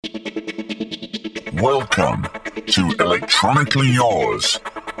Welcome to Electronically Yours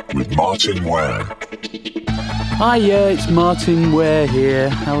with Martin Ware. Hiya, it's Martin Ware here.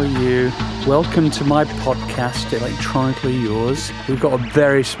 How are you? Welcome to my podcast, Electronically Yours. We've got a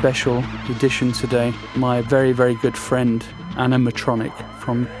very special edition today. My very, very good friend, Anna Matronic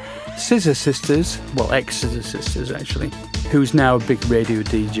from Scissor Sisters, well, ex-Scissor Sisters actually, who's now a big radio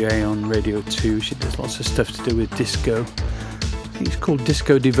DJ on Radio 2. She does lots of stuff to do with disco. I think it's called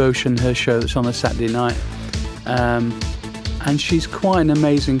Disco Devotion, her show that's on a Saturday night. And she's quite an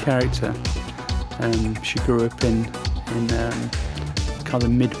amazing character. She grew up in kind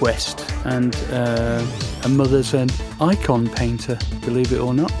of Midwest, and her mother's an icon painter, believe it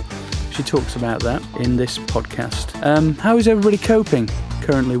or not. She talks about that in this podcast. How is everybody coping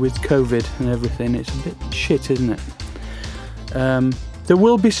currently with COVID and everything? It's a bit shit, isn't it? There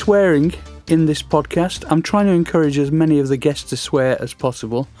will be swearing in this podcast. I'm trying to encourage as many of the guests to swear as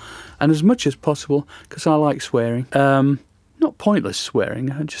possible, and as much as possible, because I like swearing. Not pointless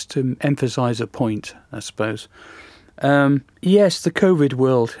swearing, just to emphasise a point, I suppose. Yes, the COVID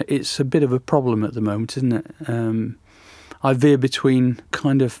world, it's a bit of a problem at the moment, isn't it? I veer between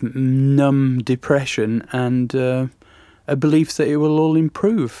kind of numb depression and a belief that it will all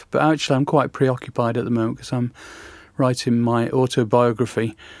improve. But actually, I'm quite preoccupied at the moment because I'm writing my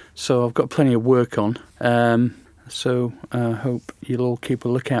autobiography, so I've got plenty of work on. So I hope you'll all keep a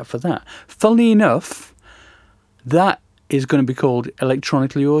lookout for that. Funnily enough, that is going to be called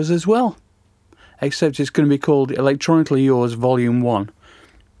Electronically Yours as well, except it's going to be called Electronically Yours Volume 1,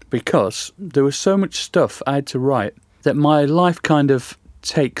 because there was so much stuff I had to write that my life kind of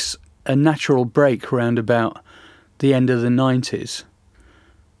takes a natural break around about the end of the 90s.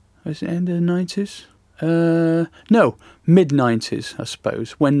 Was it end of the 90s? No, mid-90s, I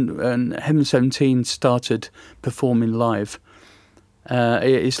suppose, when Heaven 17 started performing live.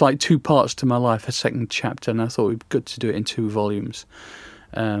 It's like two parts to my life, a second chapter, and I thought it would be good to do it in 2 volumes.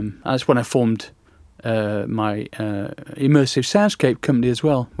 That's when I formed my immersive soundscape company as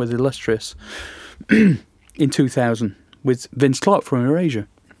well, with Illustrious, in 2000, with Vince Clarke from Erasure,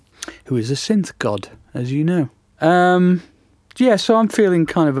 who is a synth god, as you know. Yeah, so I'm feeling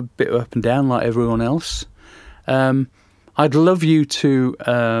kind of a bit up and down like everyone else. I'd love you to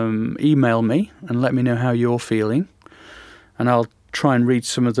email me and let me know how you're feeling, and I'll try and read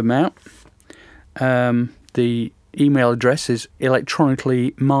some of them out. The email address is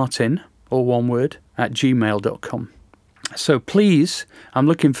electronicallymartin, all one word, @gmail.com. So please, I'm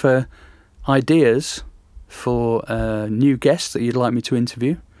looking for ideas for new guests that you'd like me to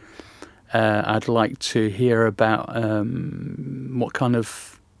interview. I'd like to hear about what kind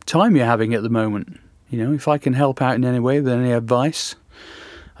of time you're having at the moment. You know, if I can help out in any way with any advice.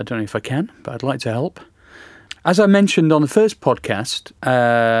 I don't know if I can, but I'd like to help. As I mentioned on the first podcast,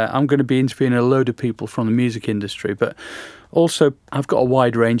 I'm going to be interviewing a load of people from the music industry, but also I've got a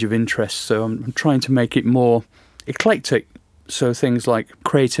wide range of interests, so I'm trying to make it more eclectic. So things like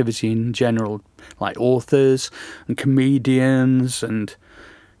creativity in general, like authors and comedians and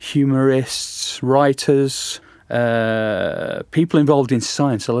humorists, writers, people involved in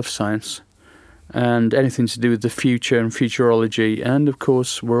science. I love science. And anything to do with the future and futurology. And, of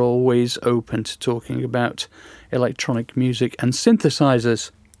course, we're always open to talking about electronic music and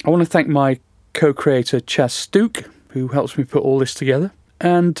synthesizers. I want to thank my co-creator, Chas Stook, who helps me put all this together.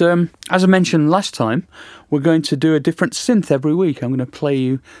 And as I mentioned last time, we're going to do a different synth every week. I'm going to play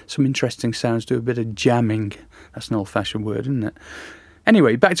you some interesting sounds, do a bit of jamming. That's an old-fashioned word, isn't it?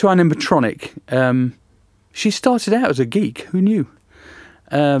 Anyway, back to Anna Matronic. She started out as a geek. Who knew?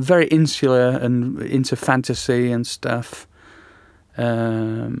 Very insular and into fantasy and stuff.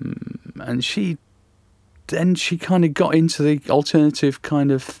 And she kind of got into the alternative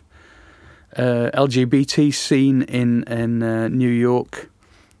kind of LGBT scene in New York.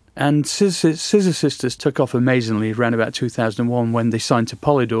 And Scissor Sisters took off amazingly around about 2001 when they signed to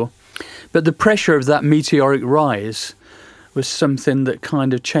Polydor. But the pressure of that meteoric rise was something that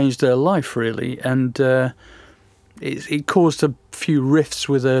kind of changed her life, really. And it caused a few rifts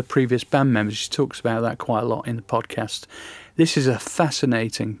with her previous band members. She talks about that quite a lot in the podcast. This is a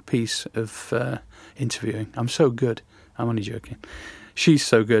fascinating piece of interviewing. I'm so good. I'm only joking. She's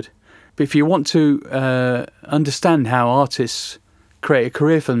so good. But if you want to understand how artists create a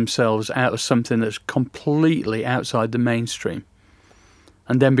career for themselves out of something that's completely outside the mainstream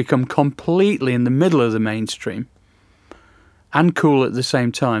and then become completely in the middle of the mainstream and cool at the same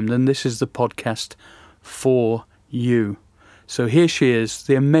time, then this is the podcast for you. So here she is,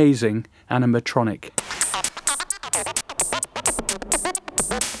 the amazing Anna Matronic.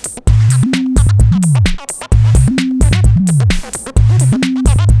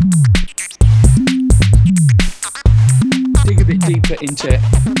 get into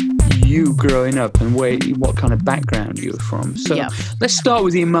you growing up and what kind of background you were from. So let's start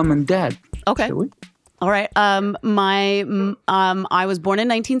with your mum and dad. Okay. Shall we? All right. I was born in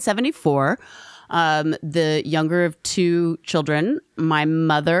 1974. The younger of two children. My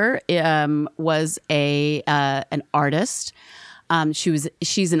mother was an artist.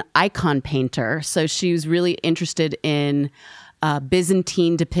 She's an icon painter, so she was really interested in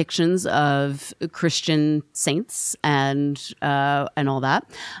Byzantine depictions of Christian saints and all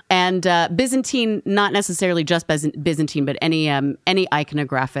that. And Byzantine, not necessarily just Byzantine, but any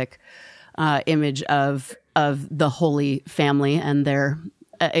iconographic image of the Holy Family and their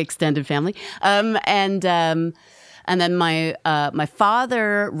extended family. And then my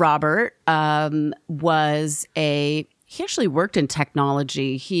father, Robert, he actually worked in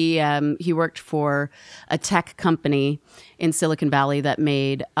technology. He worked for a tech company in Silicon Valley that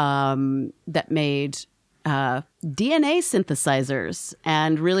made DNA synthesizers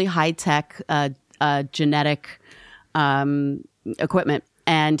and really high tech genetic equipment.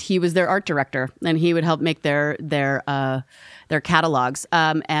 And he was their art director, and he would help make their catalogs.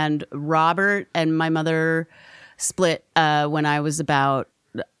 And Robert and my mother split when I was about.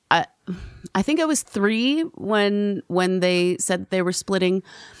 I think I was 3 when they said they were splitting.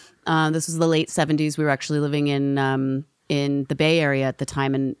 This was the late 70s. We were actually living in the Bay Area at the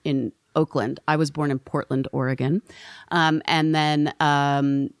time in Oakland. I was born in Portland, Oregon. And then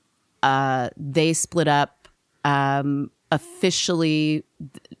they split up officially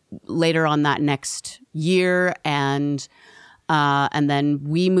later on that next year. And then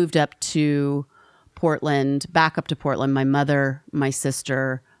we moved up to Portland, back up to Portland, my mother, my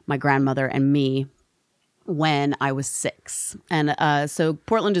sister, my grandmother, and me when I was 6. And so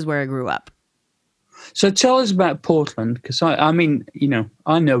Portland is where I grew up. So tell us about Portland, because I mean,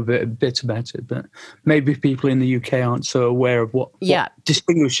 I know a bit about it, but maybe people in the UK aren't so aware of what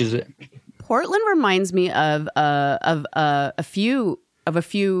distinguishes it. Portland reminds me of a few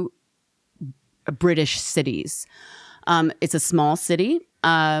British cities. It's a small city.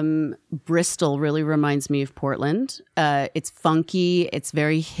 Bristol really reminds me of Portland. It's funky. It's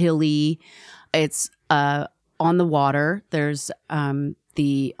very hilly. It's on the water. There's on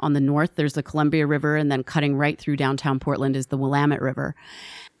the north, there's the Columbia River, and then cutting right through downtown Portland is the Willamette River.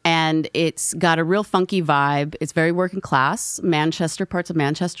 And it's got a real funky vibe. It's very working class. Parts of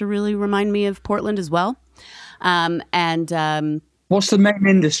Manchester really remind me of Portland as well. What's the main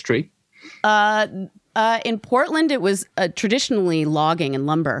industry? In Portland, it was traditionally logging and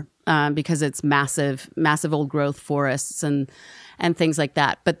lumber because it's massive old growth forests and things like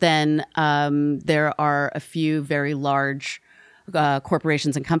that. But then there are a few very large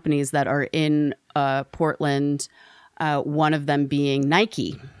corporations and companies that are in Portland. One of them being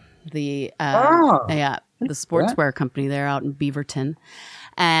Nike, the sportswear company there out in Beaverton,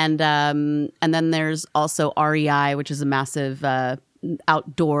 and then there's also REI, which is a massive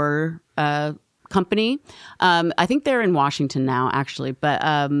outdoor company. I think they're in Washington now, actually, but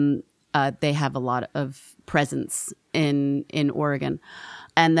they have a lot of presence in Oregon.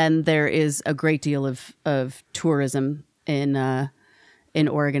 And then there is a great deal of tourism in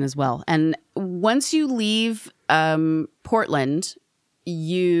Oregon as well. And once you leave Portland,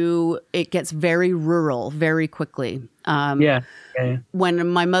 it gets very rural very quickly. When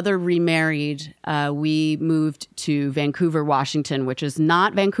my mother remarried, we moved to Vancouver, Washington, which is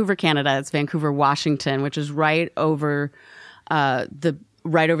not Vancouver, Canada. It's Vancouver, Washington, which is right over the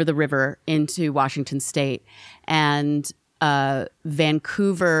river into Washington State. And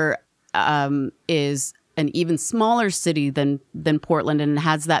Vancouver is an even smaller city than Portland, and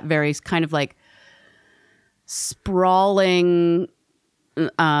has that very kind of like sprawling.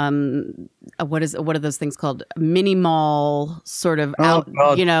 What are those things called? Mini mall sort of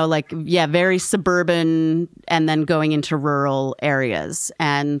very suburban, and then going into rural areas.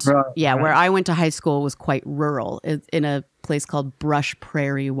 And where I went to high school was quite rural, in a place called Brush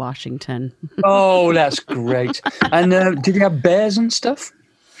Prairie, Washington. Oh, that's great. And did you have bears and stuff?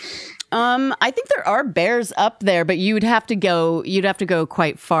 I think there are bears up there, but you'd have to go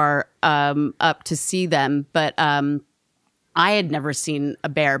quite far up to see them. But I had never seen a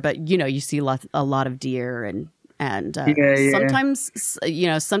bear, but you see a lot of deer and sometimes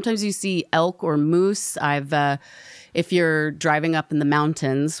you see elk or moose. If you're driving up in the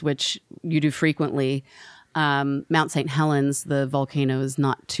mountains, which you do frequently, Mount St. Helens, the volcano, is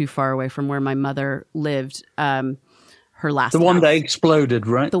not too far away from where my mother lived. Her last one house. that exploded,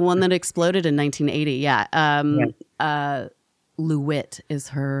 right? The one that exploded in 1980. Yeah. Lewitt is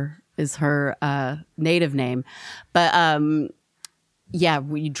her native name, but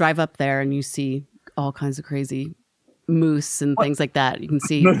we drive up there and you see all kinds of crazy moose and things like that. You can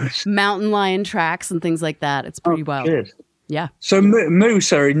see Moose. mountain lion tracks and things like that. It's pretty wild. Shit. Yeah. So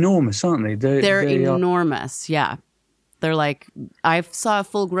moose are enormous, aren't they? They're they are- enormous. Yeah. They're like, I saw a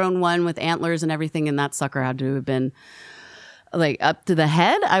full grown one with antlers and everything, and that sucker had to have been like up to the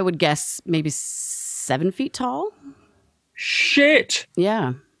head. I would guess maybe 7 feet tall. Shit.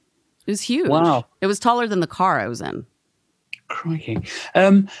 Yeah. It was huge. Wow. It was taller than the car I was in. Crikey.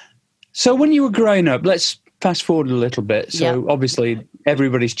 So when you were growing up, let's fast forward a little bit. So obviously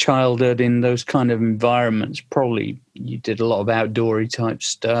everybody's childhood in those kind of environments, probably you did a lot of outdoorsy type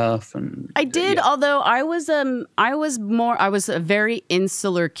stuff. And I did, although I was a very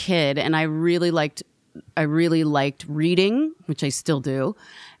insular kid, and I really liked reading, which I still do,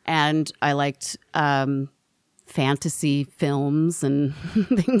 and I liked fantasy films and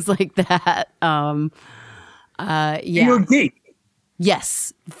things like that. You're a geek.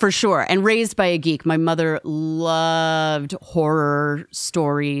 Yes, for sure. And raised by a geek. My mother loved horror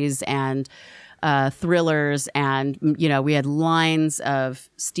stories and thrillers. And, we had lines of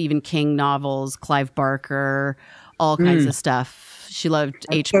Stephen King novels, Clive Barker, all kinds of stuff. She loved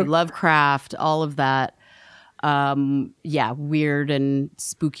H.P. Lovecraft, all of that. Weird and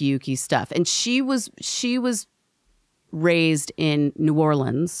spooky-ooky stuff. And she was raised in New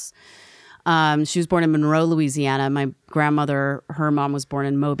Orleans. She was born in Monroe, Louisiana. My grandmother, her mom was born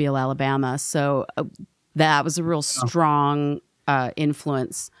in Mobile, Alabama. So that was a real strong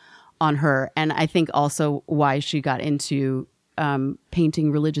influence on her. And I think also why she got into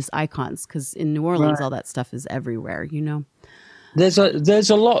painting religious icons, because in New Orleans, all that stuff is everywhere, There's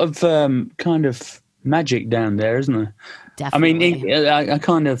a lot of kind of magic down there, isn't there? Definitely. I mean, I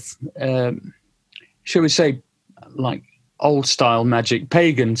kind of, shall we say, like, old style magic,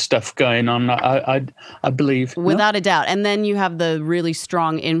 pagan stuff going on. I believe, without a doubt. And then you have the really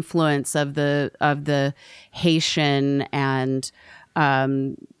strong influence of the Haitian and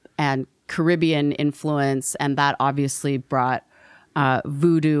Caribbean influence, and that obviously brought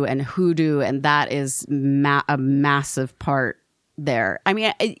voodoo and hoodoo, and that is a massive part there. I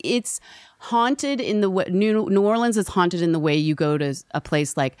mean, it's haunted in the way New Orleans is haunted in the way you go to a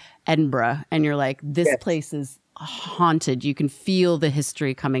place like Edinburgh, and you're like, this place is haunted. You can feel the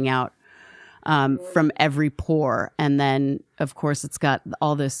history coming out from every pore. And then, of course, it's got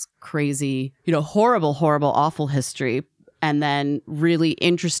all this crazy, horrible, awful history. And then really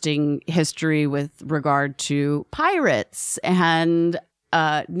interesting history with regard to pirates and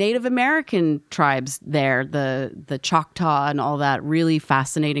Native American tribes there, the Choctaw and all that, really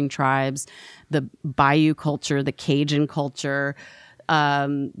fascinating tribes, the Bayou culture, the Cajun culture, all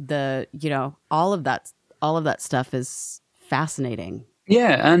of that stuff is fascinating.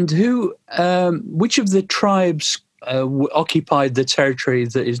 Yeah, and which of the tribes occupied the territory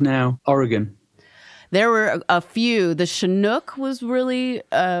that is now Oregon? There were a few. The Chinook was really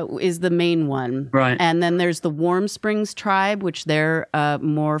is the main one, right? And then there's the Warm Springs tribe, which they're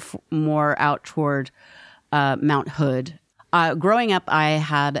more out toward Mount Hood. Growing up, I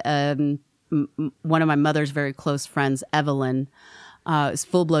had one of my mother's very close friends, Evelyn, is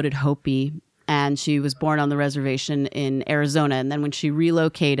full-blooded Hopi. And she was born on the reservation in Arizona. And then when she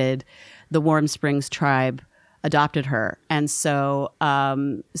relocated, the Warm Springs tribe adopted her. And so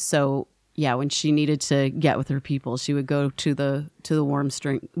when she needed to get with her people, she would go to the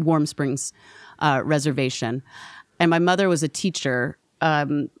Warm Springs reservation. And my mother was a teacher, a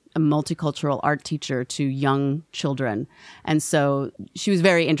multicultural art teacher to young children. And so she was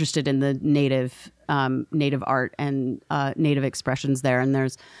very interested in the native art and native expressions there. And there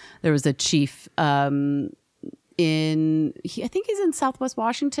was a chief I think he's in Southwest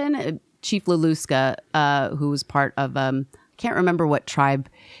Washington, Chief Laluska, who was part of, I can't remember what tribe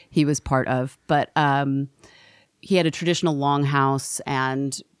he was part of, but he had a traditional longhouse,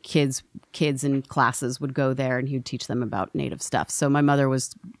 and kids in classes would go there, and he would teach them about native stuff. So my mother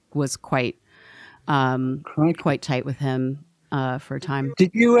was quite tight with him for a time.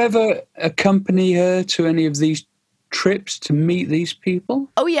 Did you ever accompany her to any of these trips to meet these people?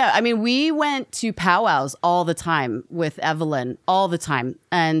 Oh yeah, I mean, we went to powwows all the time with Evelyn, all the time,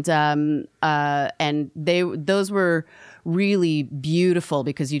 and those were really beautiful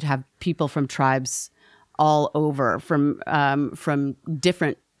because you'd have people from tribes all over, from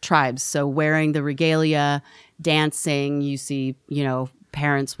different tribes. So wearing the regalia, dancing, you see,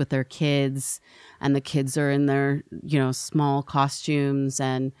 parents with their kids, and the kids are in their, small costumes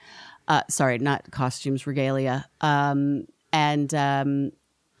and, sorry, not costumes, regalia.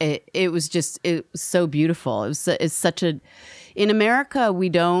 It was so beautiful. It's such in America, we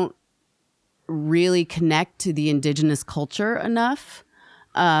don't really connect to the indigenous culture enough.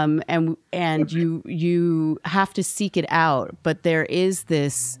 and you have to seek it out. But there is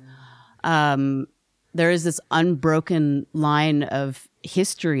this unbroken line of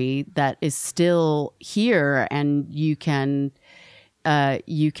history that is still here, and you can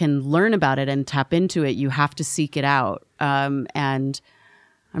learn about it and tap into it. You have to seek it out, and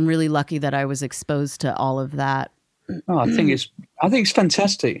I'm really lucky that I was exposed to all of that. Oh, I think it's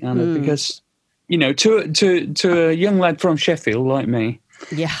fantastic, Anna, because to a young lad from Sheffield like me,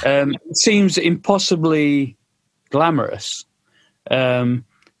 it seems impossibly glamorous to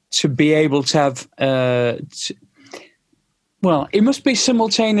be able to have. Well, it must be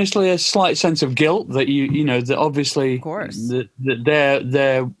simultaneously a slight sense of guilt that that obviously, of course, that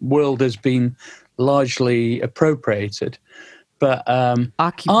their world has been largely appropriated. But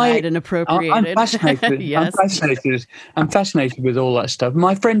occupied and appropriated. I'm fascinated. Yes. I'm fascinated with all that stuff.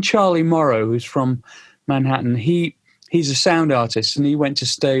 My friend Charlie Morrow, who's from Manhattan, he's a sound artist, and he went to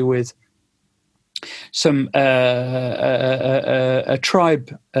stay with some a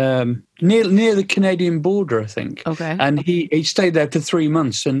tribe near the Canadian border, I think. Okay. And he stayed there for 3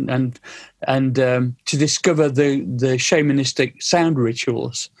 months and to discover the shamanistic sound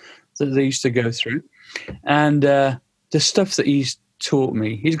rituals that they used to go through, and the stuff that he's taught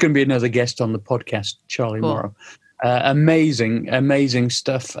me. He's going to be another guest on the podcast, Charlie Morrow. Amazing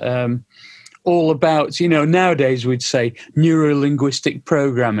stuff. All about, nowadays we'd say neuro-linguistic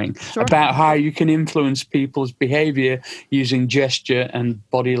programming, about how you can influence people's behavior using gesture and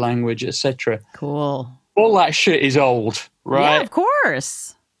body language, etc. Cool. All that shit is old, right? Yeah, of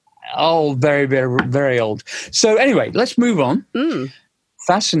course. Old, very, very, very old. So anyway, let's move on.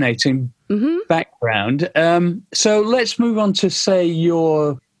 Fascinating background. So let's move on to, say,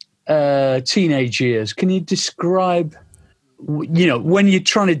 your teenage years. Can you describe, when you're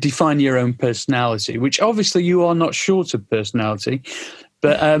trying to define your own personality, which obviously you are not short of personality,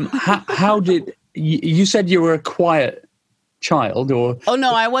 but how did you said you were a quiet child, or? Oh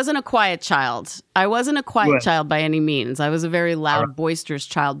no, I wasn't a quiet child. I wasn't a quiet child by any means. I was a very loud, boisterous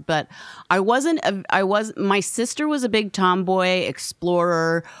child, but my sister was a big tomboy,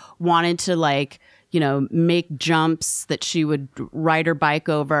 explorer, wanted to make jumps that she would ride her bike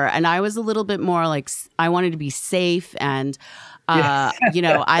over. And I was a little bit more I wanted to be safe. And,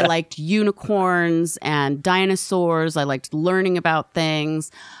 I liked unicorns and dinosaurs. I liked learning about things.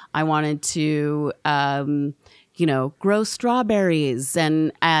 I wanted to, grow strawberries.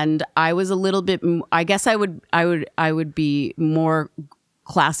 And I was a little bit, I guess I would be more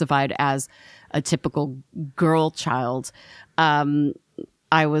classified as a typical girl child.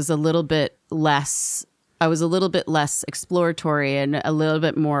 I was a little bit less exploratory and a little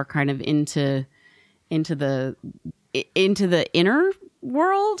bit more kind of into the inner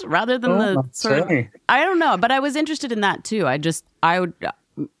world rather than the sort of, I don't know, but I was interested in that too. I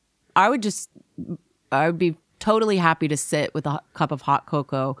would be totally happy to sit with a cup of hot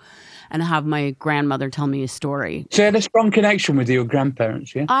cocoa and have my grandmother tell me a story. So you had a strong connection with your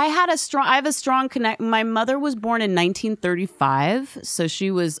grandparents, yeah? I have a strong connect. My mother was born in 1935, so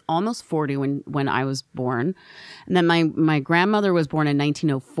she was almost 40 when I was born. And then my grandmother was born in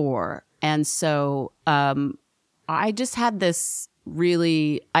 1904. And so I just had this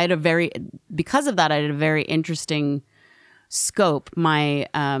because of that, I had a very interesting scope. My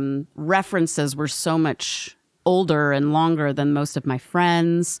references were so much older and longer than most of my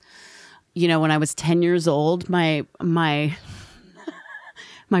friends. When I was 10 years old, my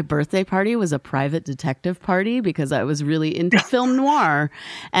birthday party was a private detective party because I was really into film noir,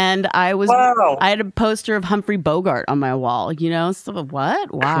 and I had a poster of Humphrey Bogart on my wall. So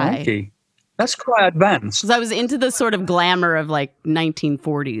what? Why? Crikey. That's quite advanced. Because I was into the sort of glamour of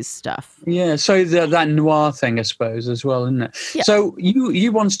 1940s stuff. Yeah, so that noir thing, I suppose, as well, isn't it? Yeah. So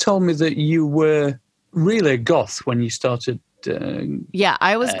you once told me that you were really a goth when you started. Yeah,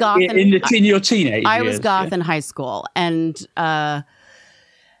 I was goth in your teenage years. I was goth in high school, and I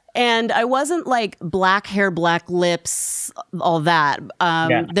wasn't black hair, black lips, all that.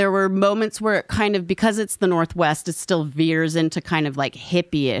 There were moments where it kind of, because it's the Northwest, it still veers into kind of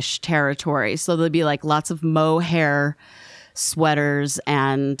hippie-ish territory. So there'd be lots of mohair sweaters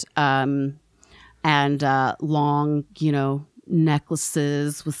and long,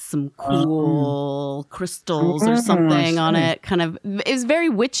 necklaces with some cool crystals or something on it. It was very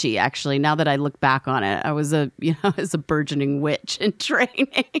witchy, actually. Now that I look back on it, I was as a burgeoning witch in training.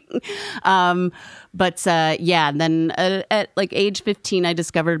 And then at age 15, I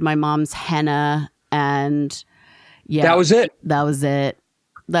discovered my mom's henna, and that was it. That was it.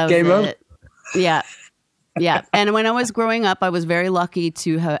 Game over. Yeah. Yeah. And when I was growing up, I was very lucky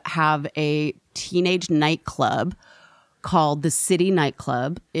to have a teenage nightclub called the City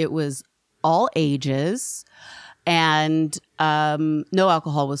Nightclub. It was all ages, and no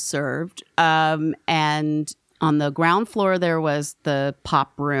alcohol was served. And on the ground floor, there was the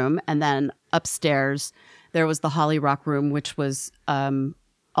pop room. And then upstairs, there was the Holly Rock room, which was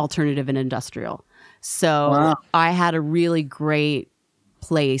alternative and industrial. So Wow. I had a really great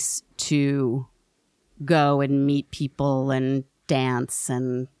place to go and meet people and dance.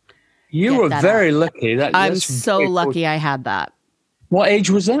 And You get were that very lucky. I'm That's so very cool. lucky I had that. What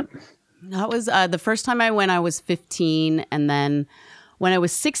age was that? That was the first time I went, I was 15. And then when I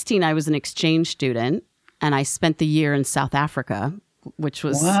was 16, I was an exchange student. And I spent the year in South Africa, which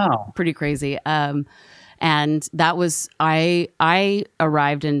was Wow. pretty crazy. And that was, I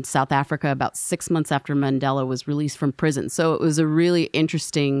arrived in South Africa about 6 months after Mandela was released from prison. So it was a really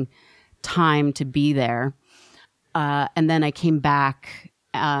interesting time to be there. And then I came back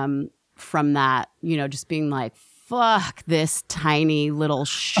from that, just being like, fuck this tiny little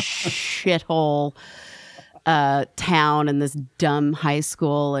shithole town and this dumb high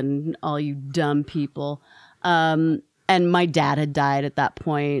school and all you dumb people. And my dad had died at that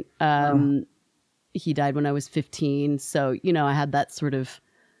point. He died when I was 15. So, I had that sort of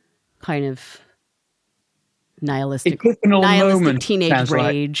kind of nihilistic moment, teenage sounds like.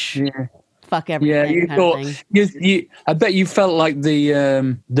 rage. Yeah. Fuck everything. Yeah, you kind of thought thing. I bet you felt like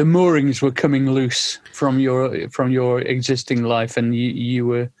the moorings were coming loose from your existing life, and you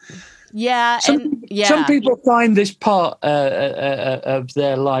were. Yeah, Some people find this part of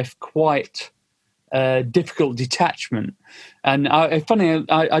their life quite difficult detachment, and I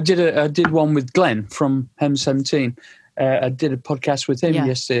did one with Glenn from Hem17. I did a podcast with him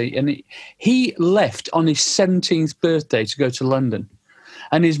yesterday, and he left on his 17th birthday to go to London.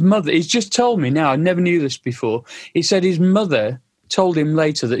 And his mother, he's just told me now, I never knew this before. He said his mother told him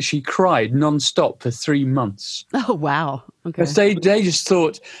later that she cried non-stop for 3 months. Oh, wow. Okay. Because they just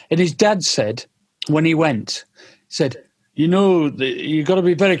thought, and his dad said, when he went, said, you got to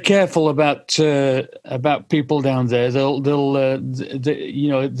be very careful about people down there. They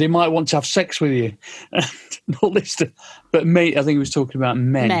might want to have sex with you. And all this stuff. But I think he was talking about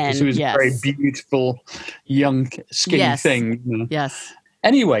men, because he was a very beautiful, young, skinny thing. Yes.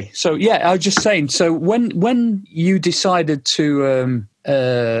 Anyway, so I was just saying. So when you decided to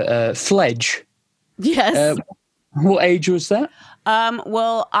fledge, yes, what age was that?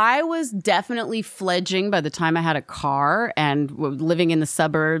 Well, I was definitely fledging by the time I had a car and living in the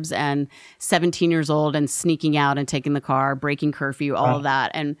suburbs and 17 years old and sneaking out and taking the car, breaking curfew, all of that.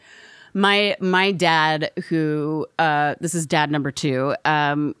 And my dad, who this is dad number 2,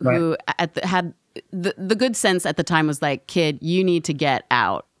 who had the good sense at the time was like, kid, you need to get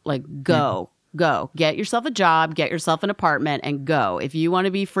out, like go, get yourself a job, get yourself an apartment and go. If you want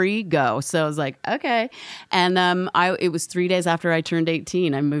to be free, go. So I was like, okay. And it was 3 days after I turned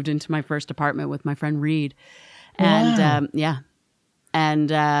 18, I moved into my first apartment with my friend Reed.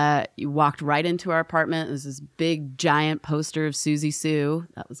 And you walked right into our apartment. There's this big giant poster of Susie Sue.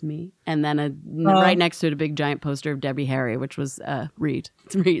 That was me. And then right next to it, a big giant poster of Debbie Harry, which was Reed.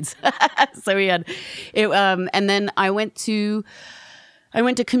 It's Reed's. So we had it. And then I went to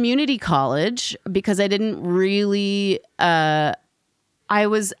community college because I didn't really. I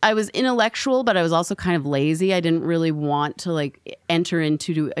was intellectual, but I was also kind of lazy. I didn't really want to enter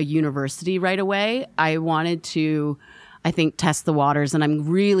into a university right away. I wanted to, I think, test the waters, and I'm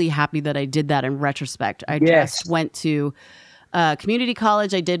really happy that I did that in retrospect. I just went to community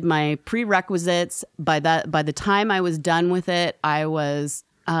college. I did my prerequisites. By the time I was done with it, I was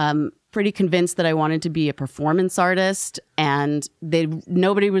pretty convinced that I wanted to be a performance artist, and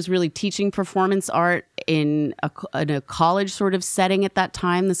nobody was really teaching performance art in a college sort of setting at that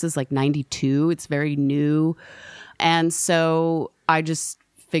time. This is like 92. It's very new. And so I just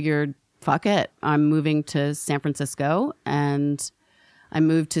figured, fuck it. I'm moving to San Francisco, and I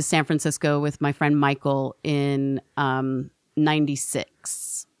moved to San Francisco with my friend Michael in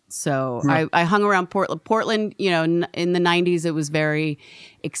 96. So I hung around Portland. Portland, in the 90s, it was very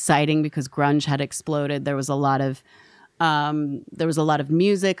exciting because grunge had exploded. There was a lot of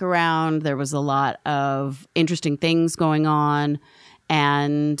music around. There was a lot of interesting things going on.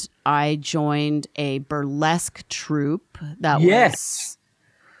 And I joined a burlesque troupe that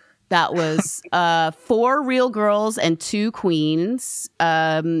was 4 real girls and 2 queens.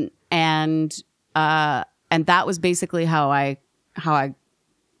 And that was basically how I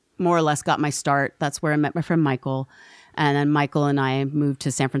more or less got my start. That's where I met my friend Michael, and then Michael and I moved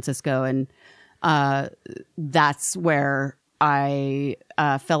to San Francisco, and that's where I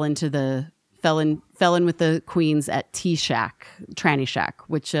fell in with the queens at T Shack, Tranny Shack,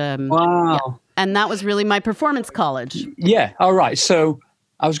 which wow. Yeah. And that was really my performance college. Yeah. All right. So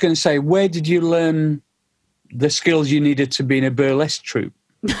I was going to say, where did you learn the skills you needed to be in a burlesque troupe?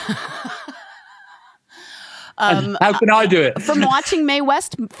 How can I do it? From watching Mae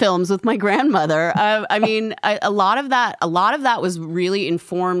West films with my grandmother. I mean, a lot of that was really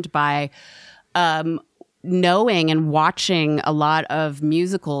informed by knowing and watching a lot of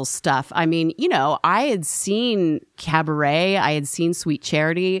musical stuff. I mean, you know, I had seen Cabaret, I had seen Sweet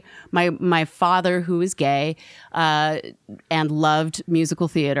Charity. My father, who is gay and loved musical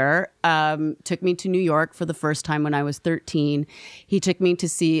theater, took me to New York for the first time when I was 13. He took me to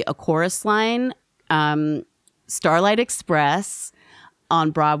see A Chorus Line, Starlight Express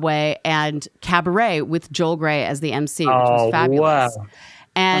on Broadway, and Cabaret with Joel Grey as the MC, which was fabulous. Wow.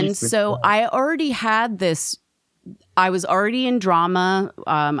 And so I already had this. I was already in drama.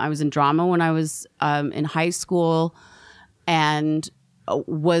 I was in drama when I was in high school, and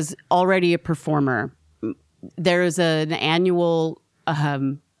was already a performer. There is an annual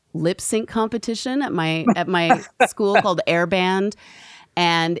lip sync competition at my school called Air Band,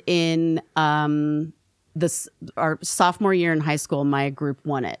 and in our sophomore year in high school, my group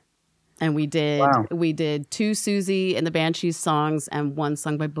won it. And we did 2 Susie and the Banshees songs and 1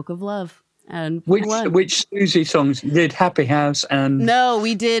 sung by Book of Love. And which Susie songs? You did Happy House and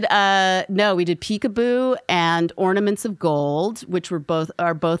we did Peekaboo and Ornaments of Gold, which are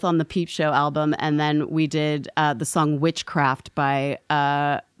both on the Peep Show album. And then we did the song Witchcraft by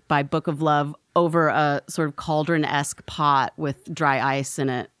Book of Love over a sort of cauldron-esque pot with dry ice in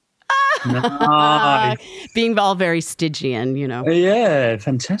it. Nice. Being all very Stygian, you know. Yeah,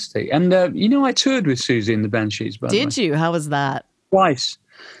 fantastic. And you know, I toured with Susie and the Banshees. Did you? How was that? Twice.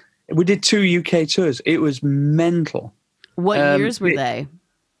 We did 2 UK tours. It was mental. What years were they?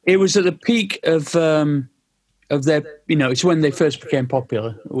 It was at the peak of their. You know, it's when they first became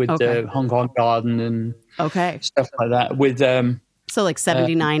popular with Hong Kong Garden and stuff like that. With so like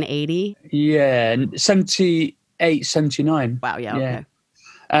 79, 80. Yeah, 78, 79. Wow. Yeah. Okay.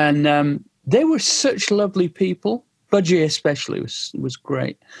 And they were such lovely people. Budgie especially was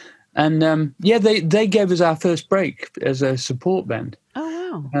great. And they gave us our first break as a support band.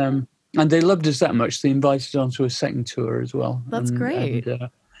 Oh, wow. And they loved us that much. They invited us onto a second tour as well. That's great. And,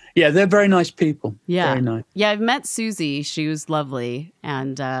 they're very nice people. Yeah. Very nice. Yeah, I've met Susie. She was lovely.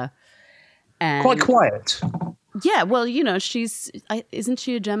 And quite quiet. Yeah, well, you know, isn't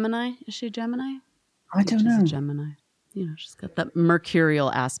she a Gemini? Is she a Gemini? I don't know. She's a Gemini. You know, she's got that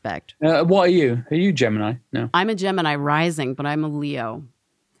mercurial aspect. What are you? Are you Gemini? No. I'm a Gemini rising, but I'm a Leo.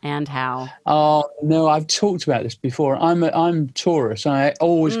 And how? Oh, no, I've talked about this before. I'm Taurus. I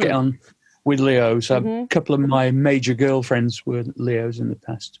always get on with Leos. A couple of my major girlfriends were Leos in the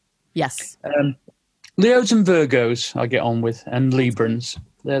past. Yes. Leos and Virgos I get on with, and Librans.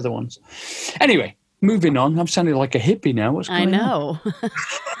 They're the ones. Anyway, moving on. I'm sounding like a hippie now. What's going on? I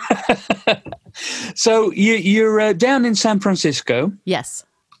know. So you're down in San Francisco. Yes.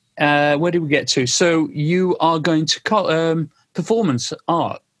 Where did we get to? So you are going to performance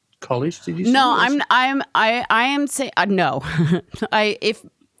art college? Did you say? No, I am saying no.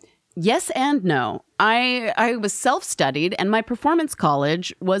 Yes and no. I was self-studied, and my performance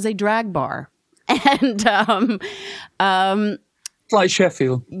college was a drag bar, and like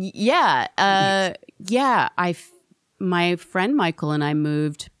Sheffield. Yeah, my friend Michael and I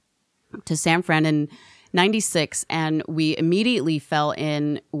moved to San Fran in '96, and we immediately fell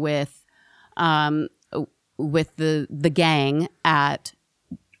in with the gang at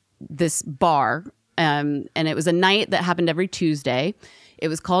this bar, and it was a night that happened every Tuesday. It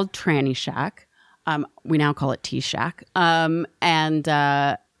was called Tranny Shack. We now call it Tea Shack. And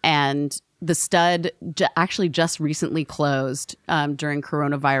the Stud actually just recently closed during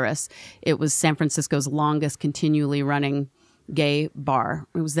coronavirus. It was San Francisco's longest continually running gay bar.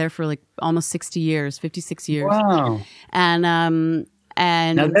 It was there for like almost 60 years, 56 years. Wow. And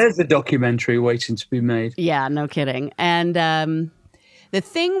now there's a documentary waiting to be made. Yeah, no kidding. And the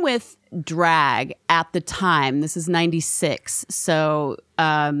thing with drag at the time, this is 96. So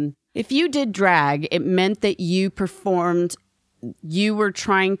if you did drag, it meant that you performed, you were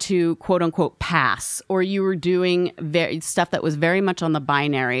trying to quote unquote pass, or you were doing stuff that was very much on the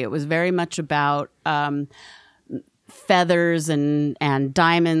binary. It was very much about feathers and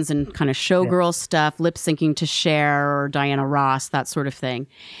diamonds and kind of showgirl stuff, lip syncing to Cher or Diana Ross, that sort of thing,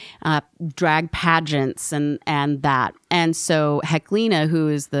 drag pageants and that. And so Heklina, who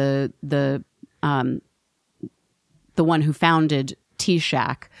is the one who founded Tea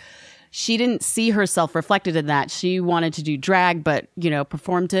Shack, she didn't see herself reflected in that. She wanted to do drag, but, you know,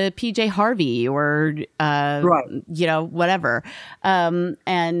 perform to PJ Harvey or, right. you know, whatever.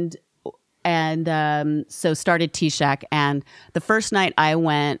 And so started T-Shack. And the first night I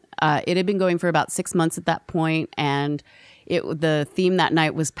went, it had been going for about 6 months at that point, and the theme that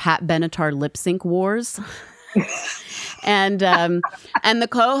night was Pat Benatar lip sync wars. And the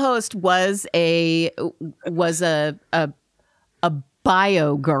co-host was a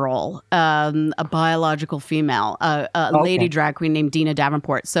bio girl, a biological female, a lady drag queen named Dina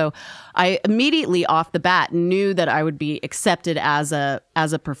Davenport. So I immediately off the bat knew that I would be accepted as a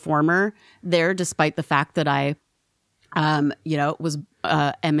performer there, despite the fact that I, was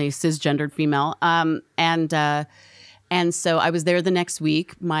am a cisgendered female. And so I was there the next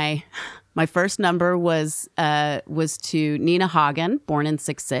week. My first number was to Nina Hagen, born in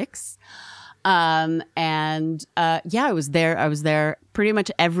 1966. I was there pretty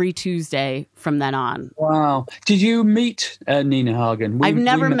much every Tuesday from then on. Wow. Did you meet Nina Hagen? I've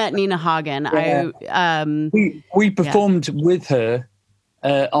never met Nina Hagen. Yeah. We performed with her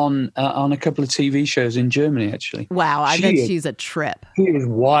on a couple of TV shows in Germany, actually. Wow. I bet she's a trip. She is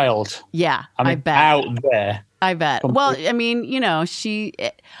wild. Yeah. I bet. Out there. I bet. Well, I mean,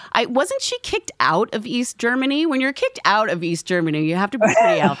 wasn't she kicked out of East Germany? When you're kicked out of East Germany, you have to be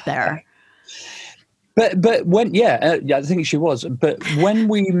pretty out there. But when I think she was. But when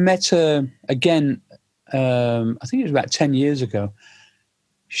we met her again, I think it was about 10 years ago.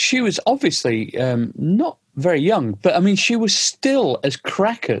 She was obviously not very young, but I mean, she was still as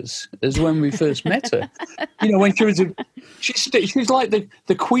crackers as when we first met her. When she was she's like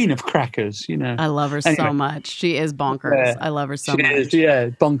the queen of crackers. I love her so much. She is bonkers. I love her so much. Is,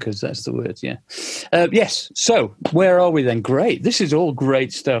 bonkers. That's the word. Yeah. Yes. So where are we then? Great. This is all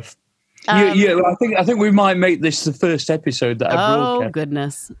great stuff. I think we might make this the first episode that I broadcast. Oh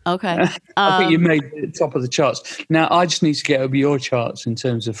goodness! Okay, I think you made the top of the charts. Now I just need to get over your charts in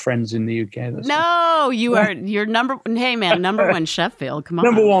terms of friends in the UK. You're number. Hey man, number one Sheffield. Come on,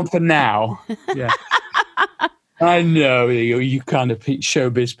 number one for now. Yeah, I know you kind of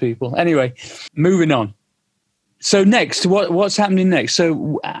showbiz people. Anyway, moving on. So next, what's happening next?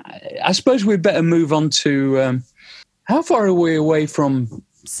 So I suppose we better move on to how far are we away from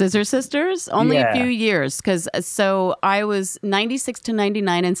Scissor Sisters? Only a few years, because so I was 96 to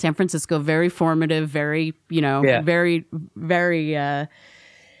 99 in San Francisco, very formative, very, very, very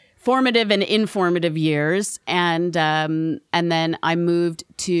formative and informative years. And then I moved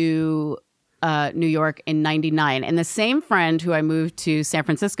to New York in 99. And the same friend who I moved to San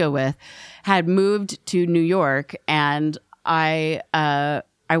Francisco with had moved to New York, and I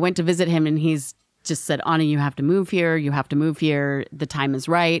went to visit him, and he's just said, Ani, you have to move here. You have to move here. The time is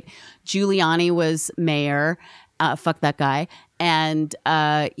right. Giuliani was mayor. Fuck that guy. And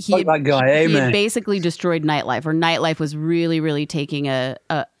he had basically destroyed nightlife, or nightlife was really, really taking a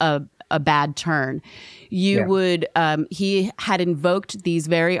bad turn. He had invoked these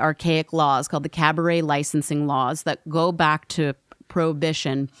very archaic laws called the cabaret licensing laws that go back to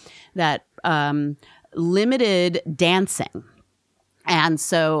Prohibition that limited dancing. And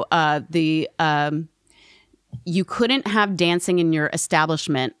so you couldn't have dancing in your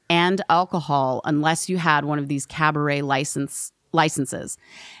establishment and alcohol unless you had one of these cabaret licenses.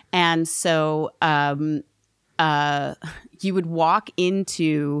 And so you would walk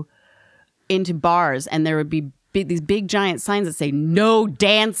into bars, and there would be these big giant signs that say "No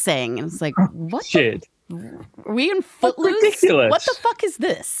dancing," and it's like, what shit? Are we in Footloose? Ridiculous. What the fuck is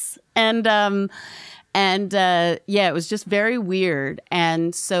this? And it was just very weird.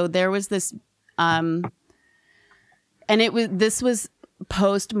 And so there was this, this was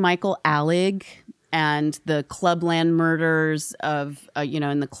post Michael Allig and the Clubland murders of,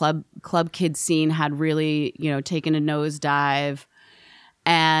 in the club kid scene had really, taken a nosedive.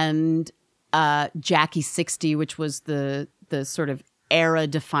 And Jackie 60, which was the sort of era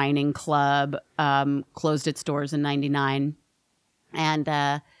defining club, closed its doors in 99. And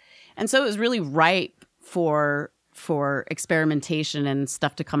so it was really ripe for experimentation and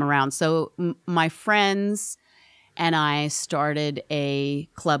stuff to come around. So my friends and I started a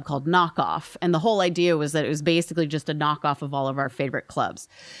club called Knockoff. And the whole idea was that it was basically just a knockoff of all of our favorite clubs.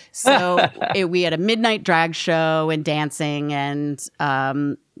 So we had a midnight drag show and dancing, and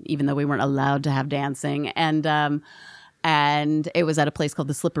even though we weren't allowed to have dancing, and it was at a place called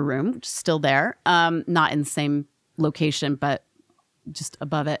the Slipper Room, which is still there, not in the same location, but just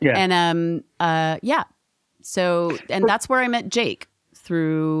above it. Yeah. And so, and that's where I met Jake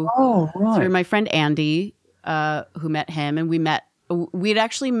through my friend Andy, who met him, and we'd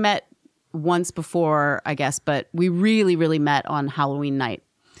actually met once before, I guess, but we really, really met on Halloween night.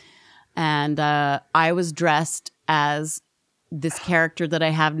 And I was dressed as this character that I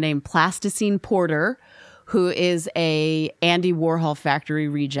have named Plasticine Porter, who is a Andy Warhol factory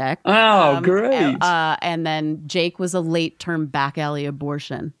reject. Oh, great. And then Jake was a late-term back alley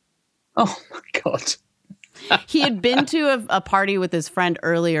abortion. Oh, my God. He had been to a party with his friend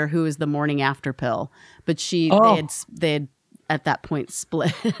earlier who was the morning after pill, but they had at that point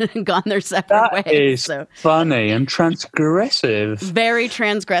split and gone their separate ways. That is funny and transgressive. Very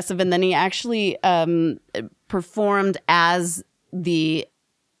transgressive. And then he actually performed as the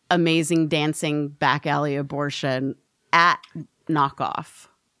amazing dancing back alley abortion at Knockoff.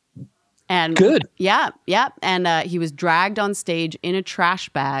 And good. Yeah. And he was dragged on stage in a trash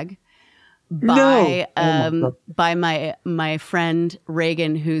bag by my friend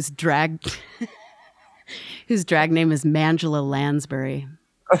Reagan, whose drag name is Mangela Lansbury.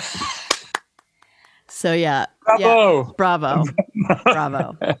 So yeah. Bravo. Yeah,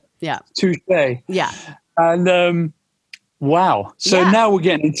 bravo. Yeah. Touche. Yeah. And wow. So now we're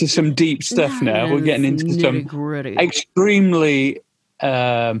getting into some deep stuff now. We're getting into some extremely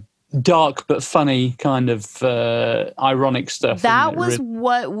dark but funny kind of ironic stuff. That was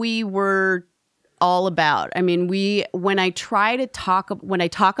what we were all about. I mean, when I talk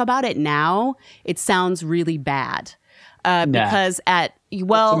about it now, it sounds really bad. Because let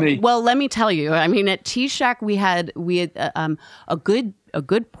me tell you. I mean, at T-Shack we had a good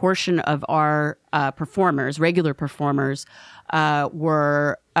portion of our regular performers, had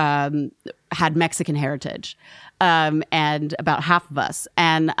Mexican heritage, and about half of us,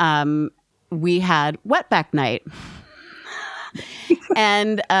 and we had Wetback Night.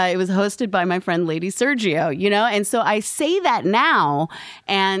 And it was hosted by my friend Lady Sergio, and so I say that now,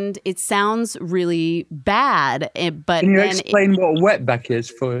 and it sounds really bad. But can you explain what wetback is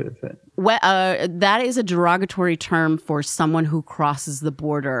for? That is a derogatory term for someone who crosses the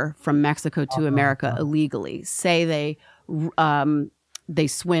border from Mexico to America illegally. Say they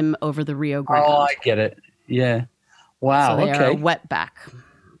swim over the Rio Grande. Oh, I get it. Yeah. Wow. So they are a wetback.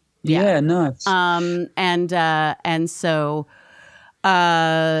 Yeah. Nice. So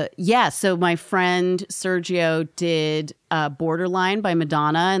my friend Sergio did Borderline by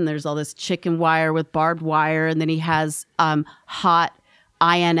Madonna, and there's all this chicken wire with barbed wire, and then he has hot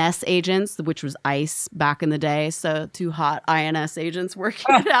INS agents, which was ICE back in the day, so 2 hot INS agents working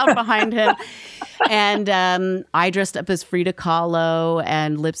it out behind him. And I dressed up as Frida Kahlo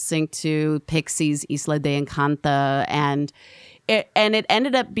and lip-synced to Pixies' Isla de Encanto, and it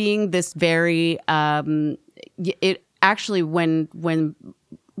ended up being this very it actually, when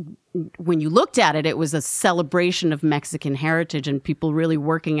you looked at it, it was a celebration of Mexican heritage and people really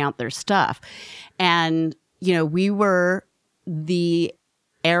working out their stuff. And, we were the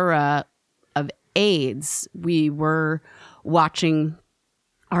era of AIDS. We were watching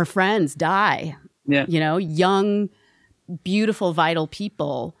our friends die. Yeah. Young, beautiful, vital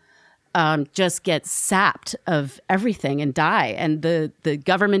people just get sapped of everything and die. And the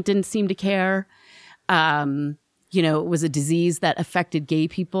government didn't seem to care. It was a disease that affected gay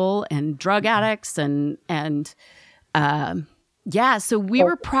people and drug addicts and so we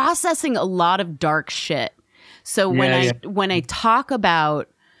were processing a lot of dark shit. So when I talk about,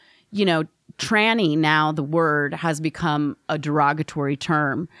 tranny, now the word has become a derogatory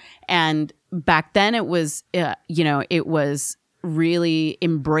term. And back then it was, it was really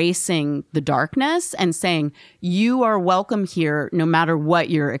embracing the darkness and saying, you are welcome here no matter what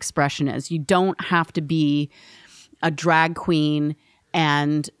your expression is. You don't have to be a drag queen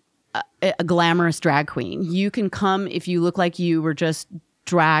and a glamorous drag queen. You can come if you look like you were just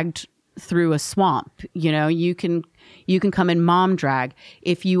dragged through a swamp. You can come in mom drag.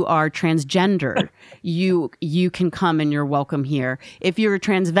 If you are transgender, you can come and you're welcome here. If you're a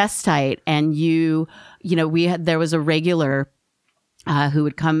transvestite and there was a regular who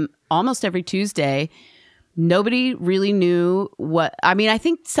would come almost every Tuesday. Nobody really knew I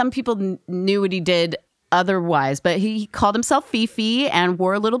think some people knew what he did otherwise, but he called himself Fifi and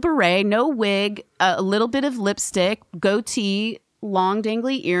wore a little beret, no wig, a little bit of lipstick, goatee, long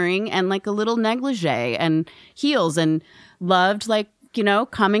dangly earring, and like a little negligee and heels, and loved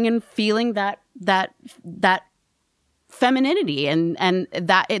coming and feeling that femininity, and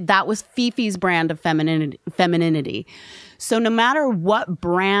that was Fifi's brand of femininity. So no matter what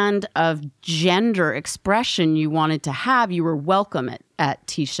brand of gender expression you wanted to have, you were welcome at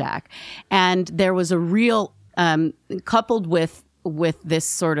T-Shack. And there was a real, coupled with this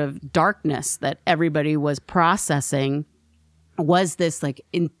sort of darkness that everybody was processing, was this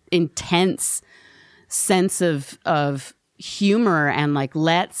intense sense of humor and like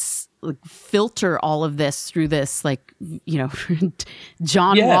let's filter all of this through this like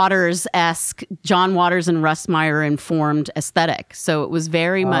John Waters-esque, John Waters and Russ Meyer informed aesthetic. So it was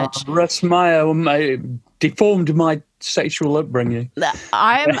very much Russ Meyer deformed my sexual upbringing.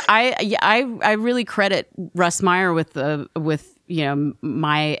 I really credit Russ Meyer with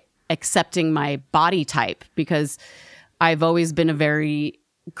my accepting my body type, because I've always been a very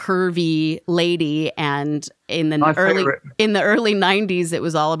curvy lady, and in the early 90s it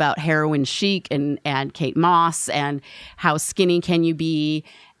was all about heroin chic and Kate Moss and how skinny can you be,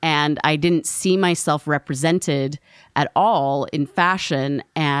 and I didn't see myself represented at all in fashion.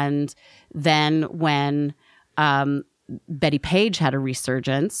 And then when Betty Page had a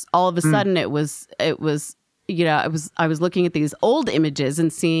resurgence, all of a sudden it was I was looking at these old images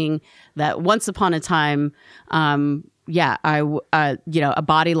and seeing that once upon a time a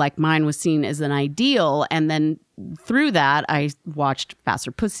body like mine was seen as an ideal. And then through that, I watched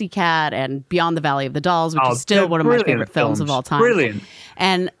Faster Pussycat and Beyond the Valley of the Dolls, which is still one of my favorite films of all time. Brilliant.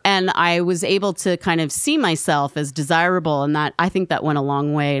 And I was able to kind of see myself as desirable, and that I think that went a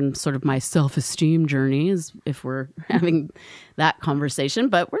long way in sort of my self-esteem journey, is if we're having that conversation,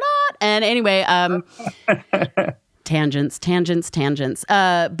 but we're not. And anyway, Tangents.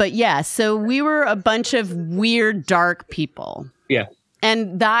 But yeah, so we were a bunch of weird, dark people. Yeah.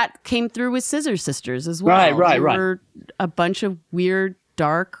 And that came through with Scissor Sisters as well. Right. We were a bunch of weird,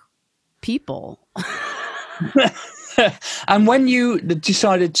 dark people. And when you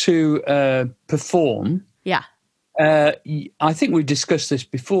decided to perform, I think we discussed this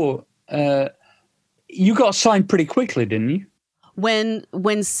before. You got signed pretty quickly, didn't you?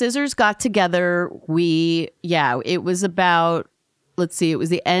 When Scissors got together, it was about, it was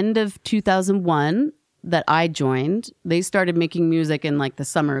the end of 2001 that I joined. They started making music in like the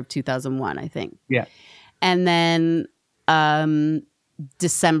summer of 2001, I think. Yeah. And then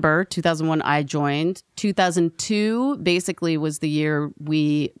December 2001, I joined. 2002 basically was the year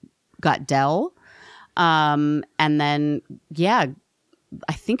we got Dell. And then, I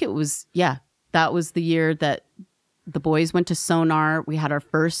think it was, that was the year that the boys went to Sonar. We had our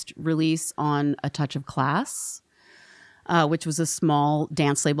first release on A Touch of Class, which was a small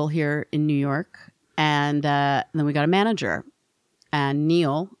dance label here in New York. And then we got a manager. And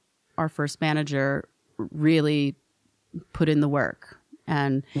Neil, our first manager, really put in the work.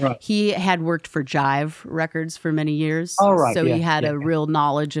 And he had worked for Jive Records for many years. Oh, right. So he had a real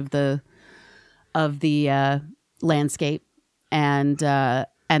knowledge of the landscape. And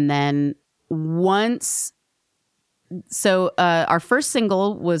then once... So our first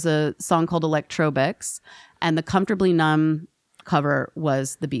single was a song called Electrobics, and the Comfortably Numb cover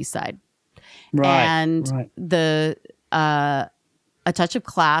was the B-side. Right. And the A Touch of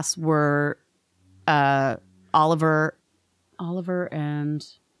Class were Oliver and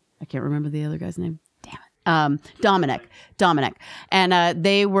I can't remember the other guy's name. Damn it. Dominic. And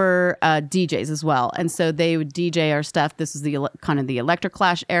they were DJs as well. And so they would DJ our stuff. This was the kind of the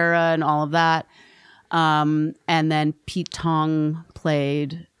Electroclash era and all of that. And then Pete Tong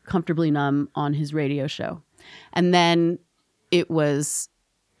played Comfortably Numb on his radio show. And then we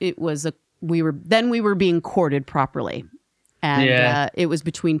were being courted properly. And it was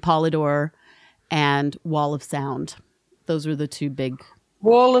between Polydor and Wall of Sound. Those were the two big...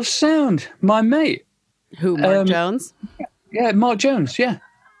 Wall of Sound, my mate. Who, Mark Jones? Yeah, Mark Jones, yeah.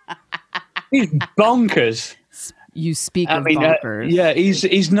 He's bonkers. You speak of bonkers.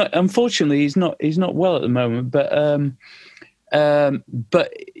 He's not. Unfortunately, he's not well at the moment. But that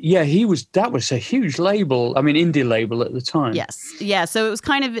was a huge label. I mean, indie label at the time. Then yeah. So it was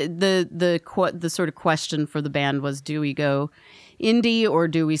kind of the sort of question for the band was: do we go indie or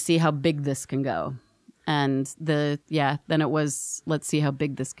do we see how big this can go? And then it was, let's see how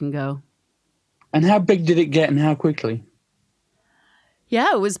big this can go. And how big did it get, and how quickly?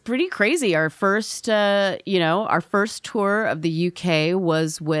 Yeah, it was pretty crazy. Our first tour of the UK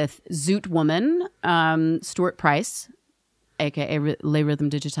was with Zoot Woman, Stuart Price, aka Les Rhythm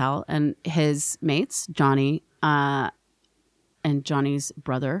Digital, and his mates, Johnny, and Johnny's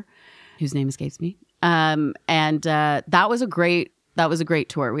brother, whose name escapes me. And that was a great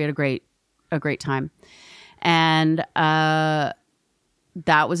tour. We had a great time, and that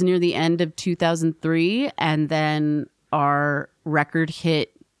was near the end of 2003, and then our record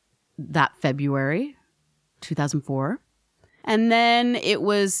hit that February 2004. And then it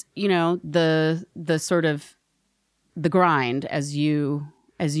was, the sort of the grind as you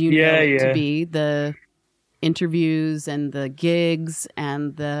know it to be, the interviews and the gigs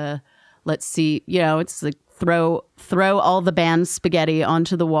and the let's see, it's like throw all the band spaghetti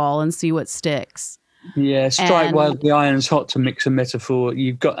onto the wall and see what sticks. Yeah, strike And- while the iron's hot, to mix a metaphor.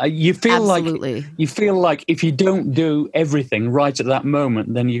 You feel Absolutely. like if you don't do everything right at that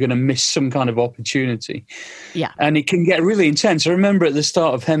moment, then you're going to miss some kind of opportunity. Yeah. And it can get really intense. I remember at the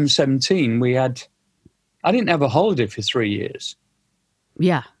start of Hem 17, I didn't have a holiday for 3 years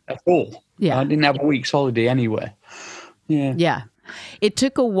Yeah. at all. Yeah. I didn't have a week's holiday anywhere. Yeah. Yeah. It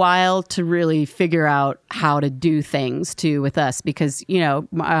took a while to really figure out how to do things too with us, because,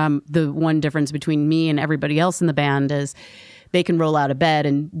 the one difference between me and everybody else in the band is they can roll out of bed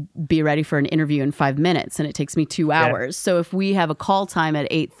and be ready for an interview in 5 minutes, and it takes me 2 hours. So if we have a call time at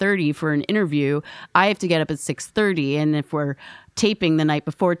 8:30 for an interview, I have to get up at 6:30, and if we're taping the night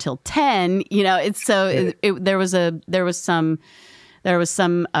before till 10, there was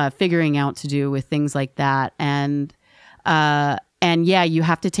some figuring out to do with things like that, and yeah, you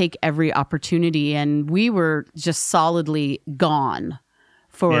have to take every opportunity. And we were just solidly gone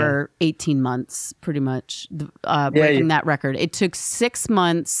for 18 months, pretty much, breaking that record. It took 6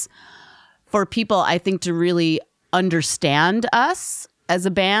 months for people, I think, to really understand us as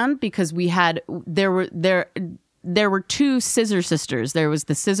a band, because there were two Scissor Sisters. There was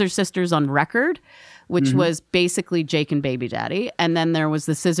the Scissor Sisters on record, which was basically Jake and Baby Daddy. And then there was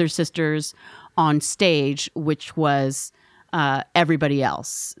the Scissor Sisters on stage, which was everybody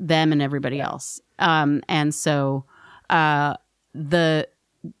else, them and everybody else. And so the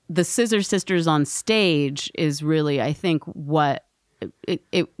Scissor Sisters on stage is really, I think, what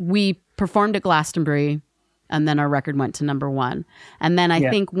we performed at Glastonbury, and then our record went to number one. And then I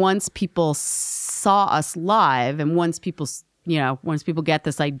think once people saw us live, and once people get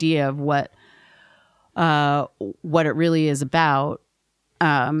this idea of what it really is about,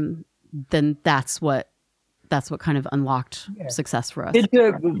 then that's what kind of unlocked success for us.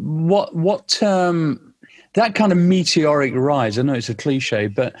 That kind of meteoric rise, I know it's a cliche,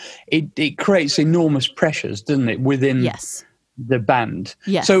 but it creates enormous pressures, doesn't it, within the band?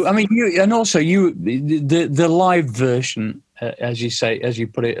 Yes. So, I mean, the live version, as you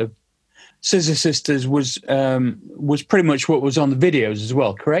put it, of Scissor Sisters was pretty much what was on the videos as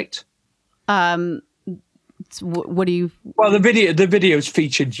well, correct? What do you? Well, the videos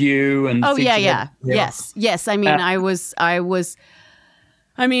featured you, and yes.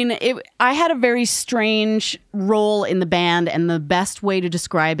 I mean, I had a very strange role in the band, and the best way to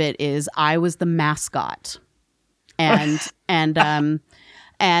describe it is I was the mascot, and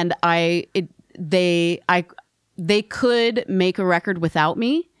they could make a record without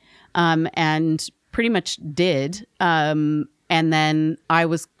me, and pretty much did. And then I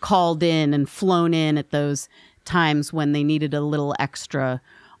was called in and flown in at those times when they needed a little extra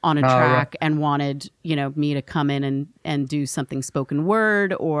on a track and wanted, me to come in and do something spoken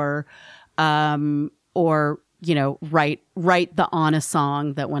word or write the honest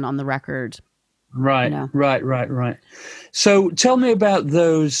song that went on the record. Right. So tell me about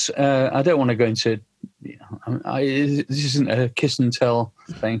those. I don't want to go into. This isn't a kiss and tell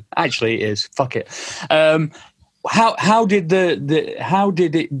thing. Actually, it is. Fuck it. How did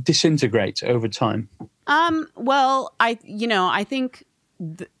it disintegrate over time? Well, I think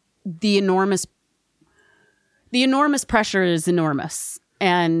the enormous pressure is enormous,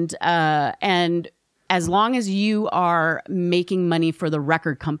 and as long as you are making money for the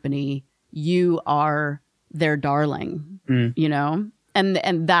record company, you are their darling,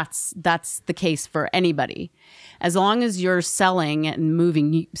 and that's the case for anybody. As long as you're selling and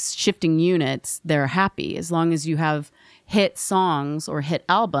moving, shifting units, they're happy. As long as you have hit songs or hit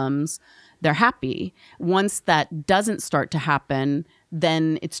albums, they're happy. Once that doesn't start to happen,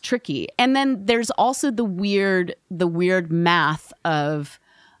 then it's tricky. And then there's also the weird math of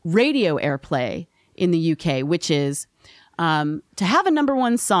radio airplay in the UK, which is to have a number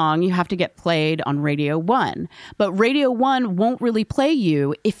one song, you have to get played on Radio 1. But Radio 1 won't really play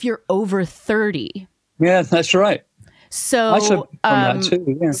you if you're over 30. Yeah, that's right. So, that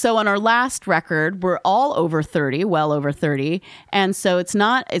too, yeah. So on our last record, we're all over 30, well over 30. And so it's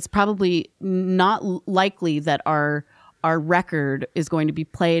probably not likely that our record is going to be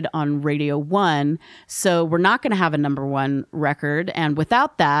played on Radio 1. So we're not going to have a number one record. And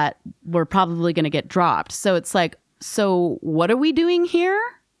without that, we're probably going to get dropped. So it's like, so what are we doing here?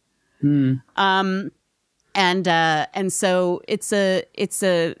 And so it's a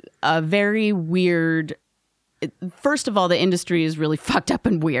very weird. First of all, the industry is really fucked up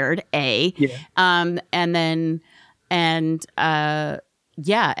and weird. And then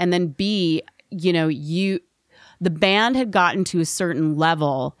B, the band had gotten to a certain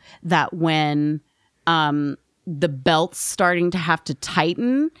level that when the belt's starting to have to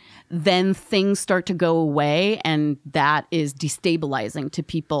tighten, then things start to go away, and that is destabilizing to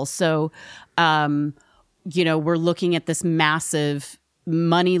people. So, we're looking at this massive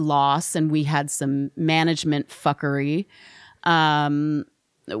money loss, and we had some management fuckery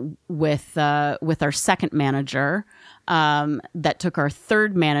with our second manager that took our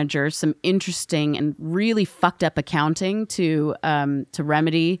third manager some interesting and really fucked up accounting to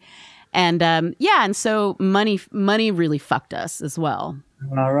remedy. And and so money really fucked us as well.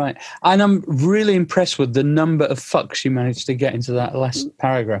 All right. And I'm really impressed with the number of fucks you managed to get into that last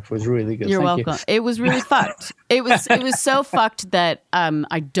paragraph. Was really good. You're Thank welcome. you. It was really fucked. It was so fucked that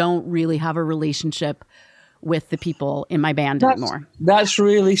I don't really have a relationship with the people in my band anymore. That's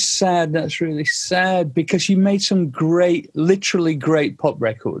really sad. That's really sad, because you made some literally great pop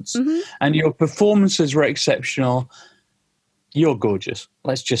records, and your performances were exceptional. You're gorgeous.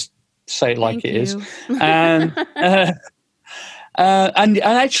 Let's just say it like it is. And and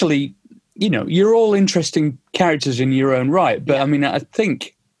actually, you're all interesting characters in your own right. But I mean, I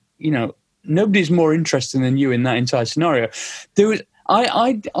think, nobody's more interesting than you in that entire scenario.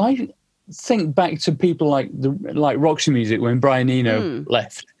 I think back to people like Roxy Music when Brian Eno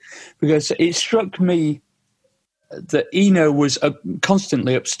left, because it struck me that Eno was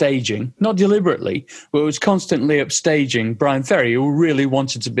constantly upstaging, not deliberately, but was constantly upstaging Brian Ferry, who really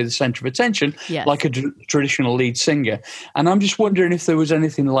wanted to be the center of attention, like a traditional lead singer. And I'm just wondering if there was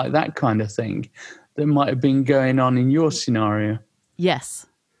anything like that kind of thing that might have been going on in your scenario. Yes.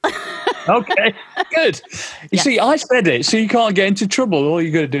 Okay, good. You see, I said it, so you can't get into trouble. All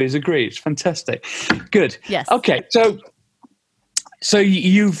you got to do is agree. It's fantastic. Good. Yes. Okay, so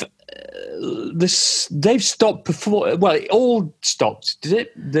you've they've stopped before. Well, it all stopped, did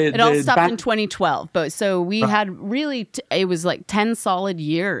it? It all stopped in 2012. But so we had really, it was like 10 solid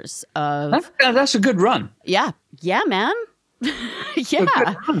years of. That's a good run. Yeah, man. Yeah,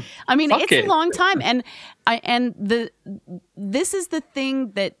 I mean, it's a long time, and this is the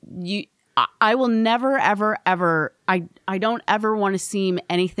thing that I will never ever I don't ever want to seem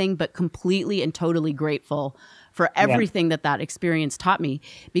anything but completely and totally grateful for everything that experience taught me,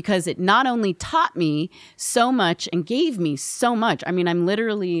 because it not only taught me so much and gave me so much. I mean, I'm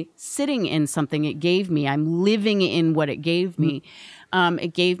literally sitting in something it gave me. I'm living in what it gave me.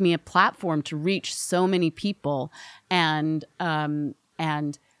 It gave me a platform to reach so many people, and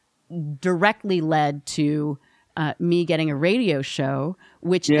directly led to me getting a radio show,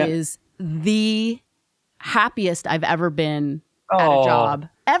 which is the happiest I've ever been at a job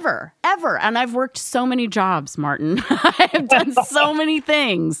ever. And I've worked so many jobs, Martin. I have done so many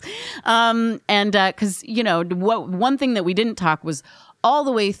things. Because, one thing that we didn't talk was all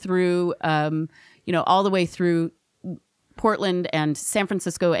the way through, Portland and San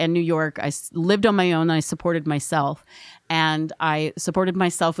Francisco and New York. I lived on my own. I supported myself, and I supported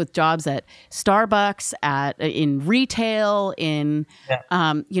myself with jobs at Starbucks, in retail,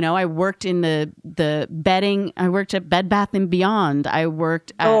 I worked in the bedding. I worked at Bed Bath & Beyond. I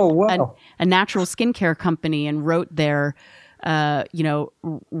worked at a natural skincare company and wrote their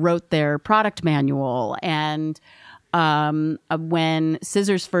product manual. And when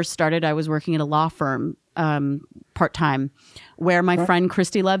Scissors first started, I was working at a law firm part-time, where my friend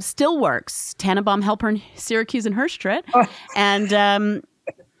Christy Love still works, Tannenbaum, Halpern, Syracuse, and Hurstrit. And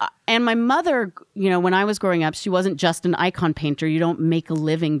my mother, when I was growing up, she wasn't just an icon painter. You don't make a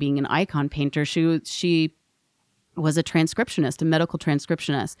living being an icon painter. She was a transcriptionist, a medical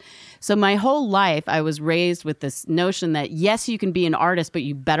transcriptionist. So my whole life, I was raised with this notion that, yes, you can be an artist, but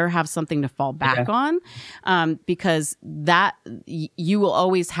you better have something to fall back on, because you will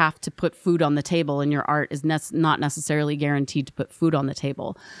always have to put food on the table, and your art is not necessarily guaranteed to put food on the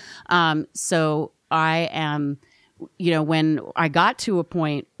table. So I am, when I got to a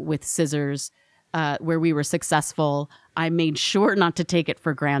point with Scissors where we were successful, I made sure not to take it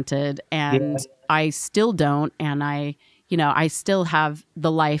for granted, and I still don't. And I still have the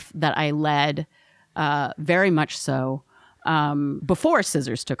life that I led, very much so, before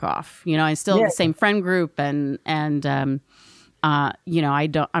Scissors took off. I still have the same friend group, and I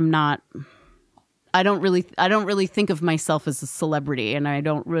don't really think of myself as a celebrity, and I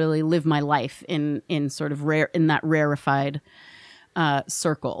don't really live my life in sort of in that rarefied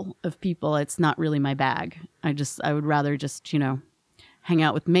circle of people. It's not really my bag. I would rather just, hang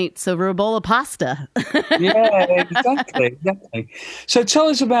out with mates over a bowl of pasta. Yeah, exactly. So tell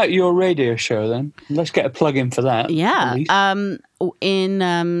us about your radio show then. Let's get a plug in for that. Yeah. In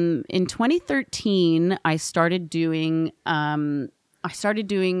 2013, I started doing 1-hour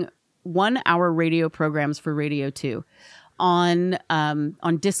radio programs for Radio 2 on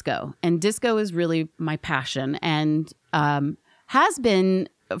disco, and disco is really my passion, and has been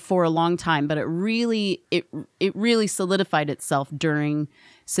for a long time. But it really solidified itself during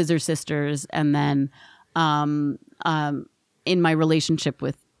Scissor Sisters, and then in my relationship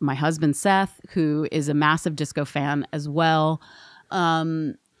with my husband Seth, who is a massive disco fan as well.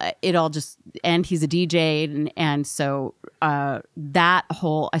 It all just, and he's a DJ, and so that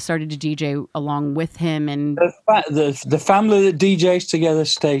whole, I started to DJ along with him, and the family that DJs together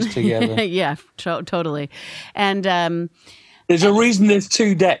stays together. Yeah, totally. And there's a reason there's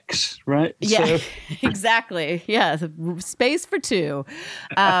 2 decks, right? Yeah, so. Exactly. Yeah, space for 2.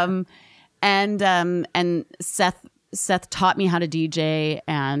 And Seth taught me how to DJ,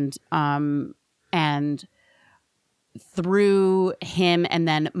 and through him, and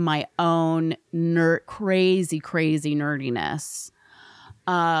then my own crazy nerdiness,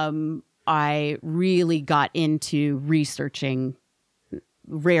 I really got into researching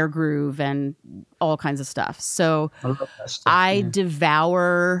rare groove and all kinds of stuff. So I love that stuff, I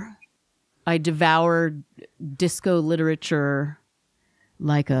devour disco literature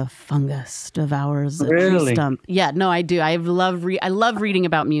like a fungus devours a tree stump. Yeah, no, I do. I love reading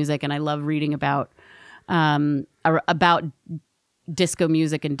about music, and I love reading about disco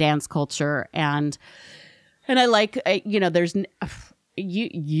music and dance culture, and I like there's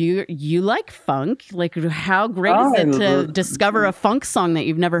you like funk. Like, how great is it to discover a funk song that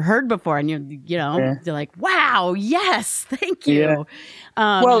you've never heard before, and you're like, wow, yes, thank you.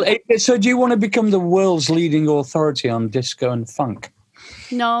 Yeah. So do you want to become the world's leading authority on disco and funk?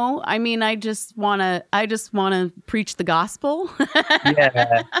 No, I mean, I just want to preach the gospel.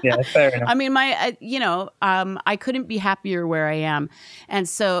 yeah, fair enough. I mean, I couldn't be happier where I am. And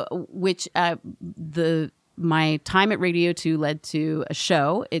so, my time at Radio 2 led to a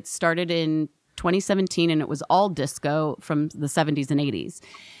show. It started in 2017, and it was all disco from the 70s and 80s.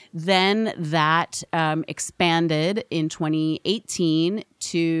 Then that expanded in 2018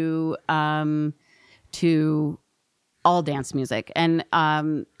 to all dance music, and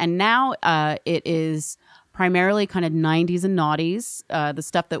now it is primarily kind of 90s and noughties, the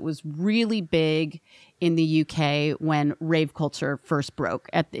stuff that was really big in the UK when rave culture first broke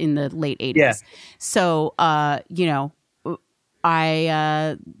in the late 80s. Yeah. So the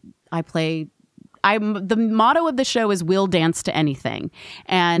motto of the show is "We'll dance to anything,"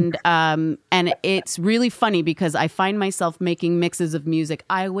 and it's really funny because I find myself making mixes of music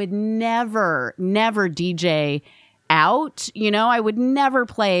I would never DJ out. I would never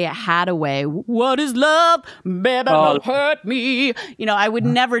play Hadaway. What is love? Baby, don't hurt me. I would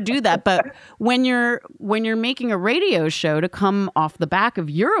never do that. But when you're making a radio show to come off the back of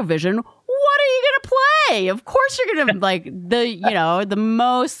Eurovision, what are you gonna play? Of course you're gonna like the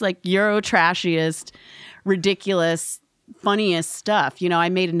most like Euro trashiest, ridiculous, funniest stuff. I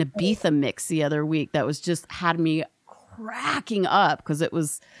made an Ibiza mix the other week that was just had me cracking up because it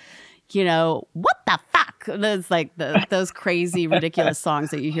was, what the fuck? It's like those crazy, ridiculous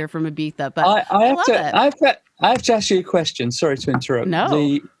songs that you hear from Ibiza. But I have to ask you a question. Sorry to interrupt.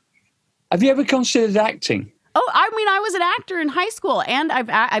 No. Have you ever considered acting? Oh, I mean, I was an actor in high school, and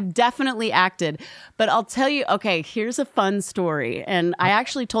I've definitely acted. But I'll tell you. Okay, here's a fun story, and I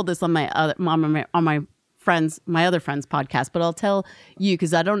actually told this on my other friends' podcast. But I'll tell you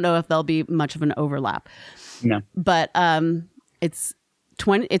because I don't know if there'll be much of an overlap. No. But it's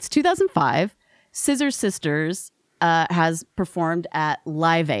 2005. Scissor Sisters has performed at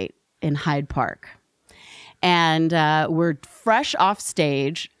Live 8 in Hyde Park. And we're fresh off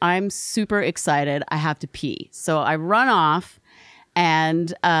stage. I'm super excited. I have to pee. So I run off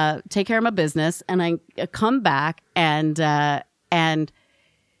and take care of my business. And I come back and I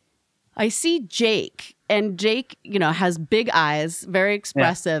see Jake. And Jake, has big eyes, very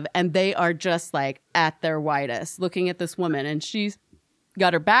expressive. Yeah. And they are just like at their widest looking at this woman. And she's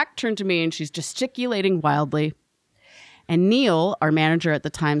got her back turned to me and she's gesticulating wildly. And Neil, our manager at the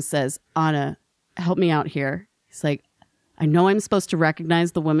time, says, "Anna, help me out here." He's like, "I know I'm supposed to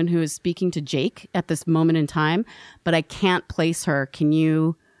recognize the woman who is speaking to Jake at this moment in time, but I can't place her. Can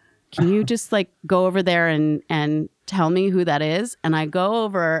you just like go over there and tell me who that is?" And I go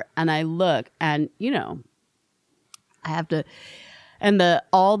over and I look and, I have to, and the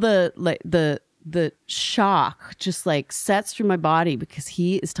shock just like sets through my body because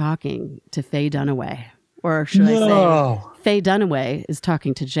he is talking to Faye Dunaway, or should I say Faye Dunaway is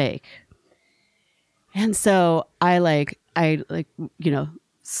talking to Jake. And so I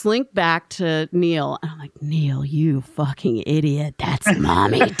slink back to Neil and I'm like, "Neil, you fucking idiot. That's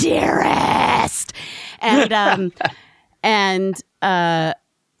Mommy Dearest." And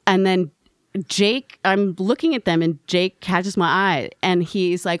then Jake, I'm looking at them and Jake catches my eye and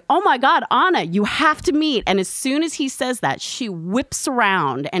he's like, oh my God, Anna, you have to meet. And as soon as he says that, she whips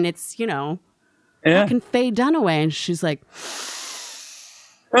around and it's, fucking Faye Dunaway. And she's like,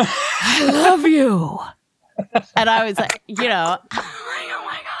 I love you. And I was like, I'm like, oh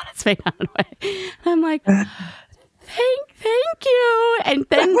my God, it's Faye Dunaway. And I'm like, thank you. And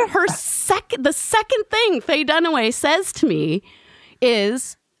then the second thing Faye Dunaway says to me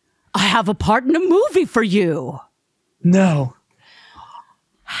is, I have a part in a movie for you. No.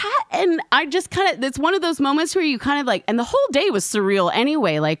 And I just it's one of those moments where you kind of like, and the whole day was surreal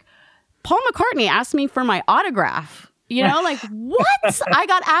anyway. Like, Paul McCartney asked me for my autograph. Like, what? I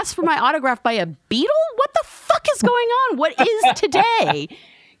got asked for my autograph by a Beatle? What the fuck is going on? What is today?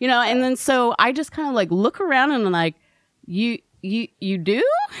 And then so I just kind of like look around and I'm like, you do?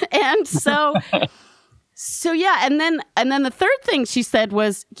 And so... So yeah, and then the third thing she said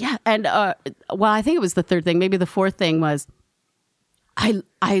was, I think it was the third thing, maybe the fourth thing was,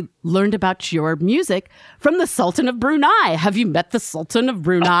 I learned about your music from the Sultan of Brunei. Have you met the Sultan of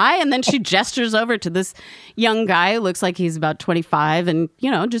Brunei? And then she gestures over to this young guy who looks like he's about 25 and,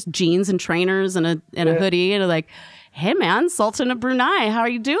 just jeans and trainers and a hoodie and like, hey man, Sultan of Brunei, how are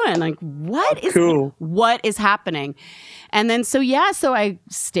you doing? Like, what is happening? And then, so I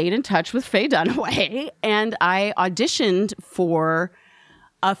stayed in touch with Faye Dunaway and I auditioned for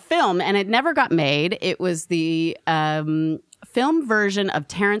a film and it never got made. It was the film version of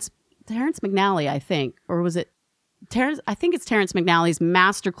Terrence McNally, I think, or was it Terrence? I think it's Terrence McNally's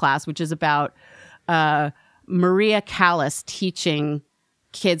Masterclass, which is about Maria Callas teaching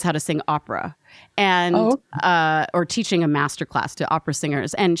kids how to sing opera and or teaching a masterclass to opera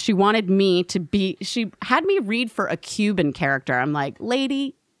singers. And she wanted me she had me read for a Cuban character. I'm like,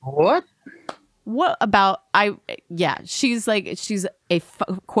 lady, what about she's a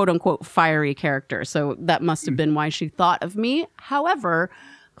quote unquote fiery character. So that must have been why she thought of me. However,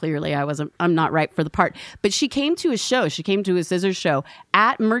 clearly I'm not right for the part, but she came to a scissors show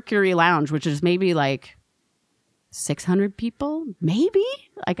at Mercury Lounge, which is maybe like 600 people, maybe?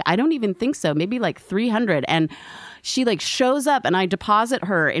 Like, I don't even think so. Maybe like 300. And she like shows up and I deposit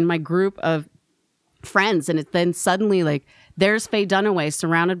her in my group of friends. And then suddenly like, there's Faye Dunaway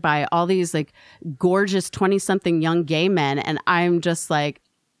surrounded by all these like gorgeous 20-something young gay men. And I'm just like,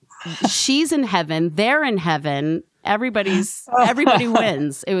 she's in heaven. They're in heaven. Everybody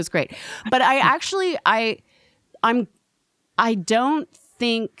wins. It was great. But I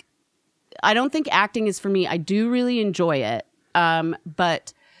don't think acting is for me. I do really enjoy it.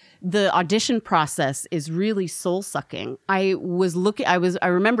 But the audition process is really soul sucking. I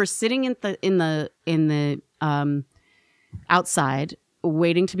remember sitting in the outside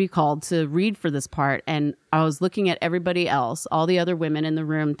waiting to be called to read for this part. And I was looking at everybody else, all the other women in the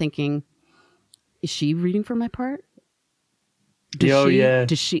room thinking, is she reading for my part?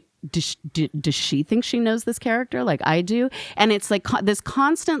 Does she think she knows this character like I do? And it's like this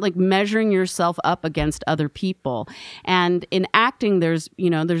constant like measuring yourself up against other people. And in acting, there's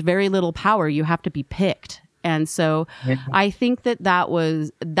very little power. You have to be picked. And so I think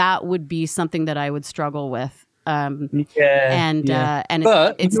that would be something that I would struggle with. But you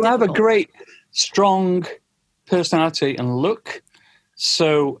have a great, strong personality and look.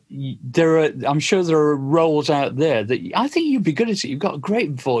 So I'm sure there are roles out there that I think you'd be good at it. You've got a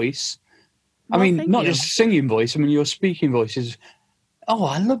great voice. Well, I mean, not just singing voice. I mean, your speaking voice is,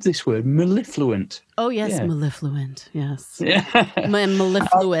 I love this word, mellifluent. Oh, yes, mellifluent, yes. Yeah.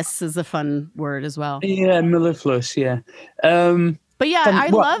 Mellifluous is a fun word as well. Yeah, mellifluous, yeah. But yeah,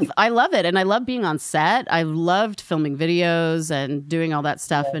 I love it. And I love being on set. I loved filming videos and doing all that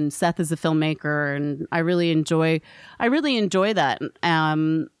stuff. Yeah. And Seth is a filmmaker and I really enjoy that.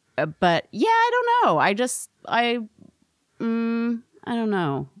 But yeah, I don't know. I don't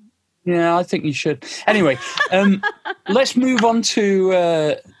know. Yeah, I think you should. Anyway, let's move on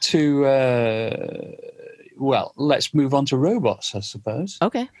let's move on to robots, I suppose.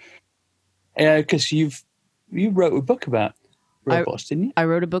 Okay. Because you wrote a book about robots, didn't you? I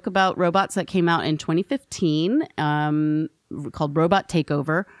wrote a book about robots that came out in 2015 called Robot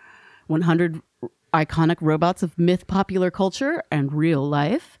Takeover, 100 Iconic Robots of Myth, Popular Culture, and Real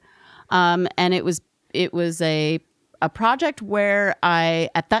Life. And it was a project where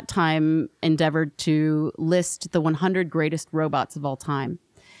I, at that time, endeavored to list the 100 greatest robots of all time.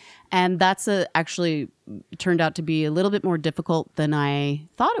 And that's actually turned out to be a little bit more difficult than I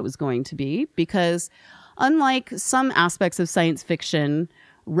thought it was going to be because unlike some aspects of science fiction,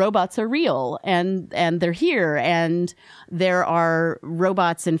 robots are real and they're here. And there are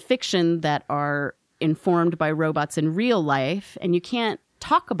robots in fiction that are informed by robots in real life. And you can't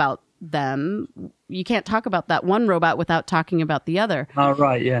talk about them, you can't talk about that one robot without talking about the other. Oh,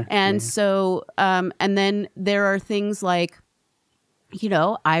 right, yeah. And yeah. so, and then there are things like, you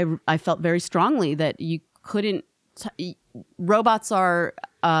know, I felt very strongly that you couldn't. Robots are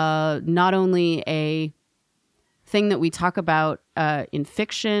not only a thing that we talk about in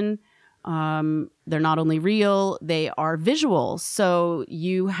fiction. They're not only real; they are visual. So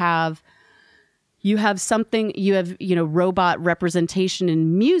you have something. You have robot representation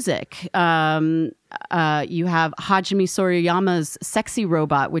in music. You have Hajime Sorayama's "Sexy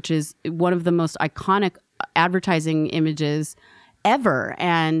Robot," which is one of the most iconic advertising images ever,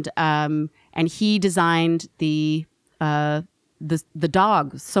 and he designed the dog,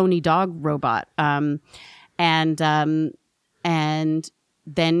 Sony dog robot, and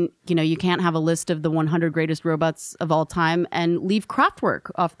then you can't have a list of the 100 greatest robots of all time and leave Kraftwerk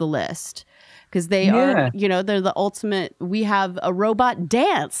off the list, because they are they're the ultimate. We have a robot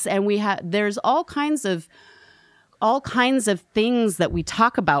dance, and there's all kinds of things that we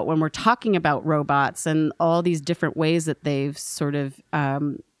talk about when we're talking about robots, and all these different ways that they've sort of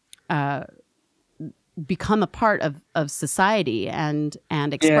become a part of society and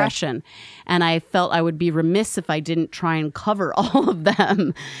expression. And I felt I would be remiss if I didn't try and cover all of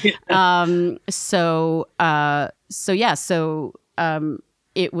them.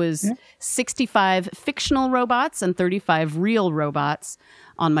 It was 65 fictional robots and 35 real robots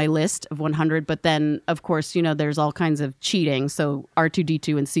on my list of 100. But then, of course, there's all kinds of cheating. So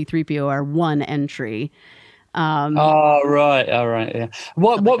R2-D2 and C-3PO are one entry. All right, yeah.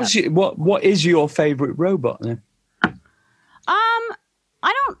 What is your favorite robot then? I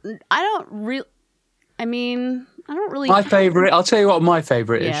don't really. My favorite. I'll tell you what my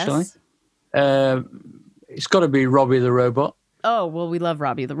favorite is. Shall I? It's got to be Robbie the robot. Oh well, we love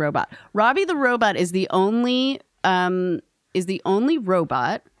Robbie the robot. Robbie the robot is the only robot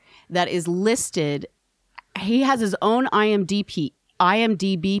that is listed. He has his own IMDb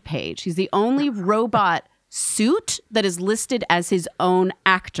page. He's the only robot suit that is listed as his own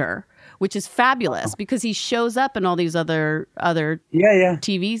actor, which is fabulous because he shows up in all these other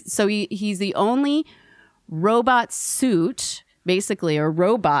TVs. So he's the only robot suit, basically, or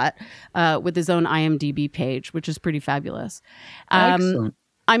robot with his own IMDb page, which is pretty fabulous. Excellent.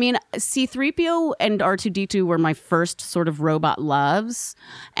 C-3PO and R2-D2 were my first sort of robot loves.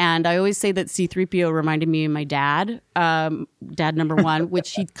 And I always say that C-3PO reminded me of my dad, dad number one,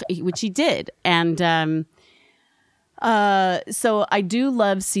 which he did. And so I do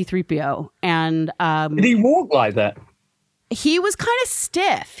love C-3PO. And did he walk like that? He was kind of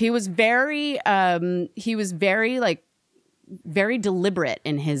stiff. He was very like very deliberate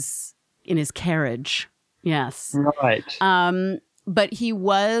in his carriage. Yes. Right. But he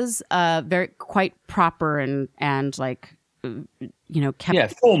was quite proper and like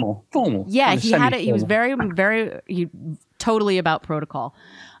kept formal. Yeah, he had it. He was very totally about protocol,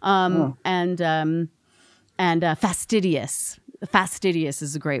 and fastidious. Fastidious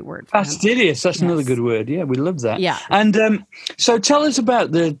is a great word. Fastidious. That's another good word. Yeah, we love that. Yeah. And so tell us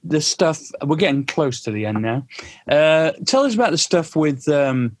about the stuff. We're getting close to the end now. Tell us about the stuff with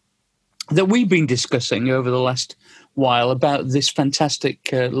that we've been discussing over the last while about this fantastic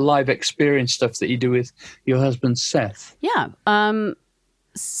live experience stuff that you do with your husband Seth. Yeah.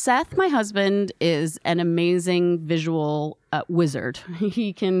 Seth, my husband, is an amazing visual wizard.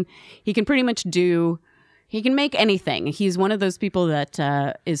 He can pretty much he can make anything. He's one of those people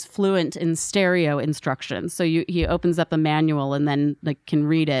that is fluent in stereo instructions. So he opens up a manual and then can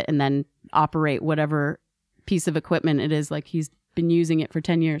read it and then operate whatever piece of equipment it is. Like he's been using it for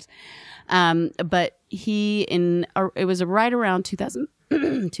 10 years. But it was right around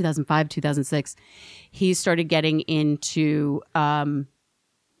 2005, 2006, he started getting into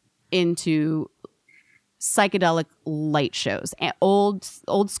psychedelic light shows, old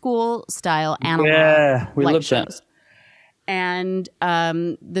school style analog light shows. And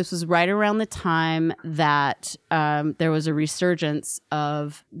this was right around the time that there was a resurgence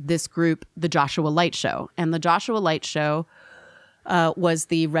of this group, the Joshua Light Show. And the Joshua Light Show was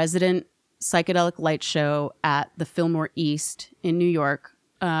the resident psychedelic light show at the Fillmore East in New York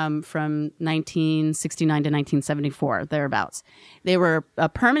from 1969 to 1974, thereabouts. They were a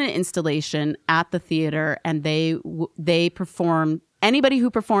permanent installation at the theater, and they performed. Anybody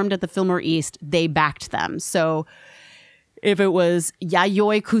who performed at the Fillmore East, they backed them. So if it was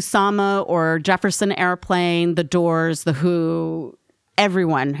Yayoi Kusama or Jefferson Airplane, The Doors, The Who,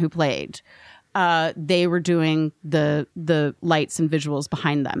 everyone who played, they were doing the lights and visuals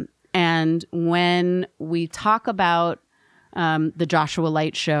behind them. And when we talk about the Joshua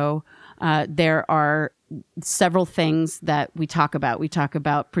Light Show, there are several things that we talk about. We talk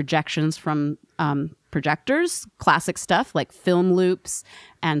about projections from projectors, classic stuff like film loops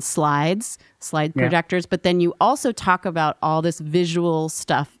and slide projectors. But then you also talk about all this visual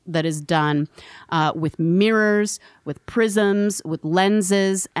stuff that is done with mirrors, with prisms, with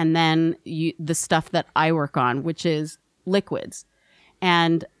lenses, and then the stuff that I work on, which is liquids.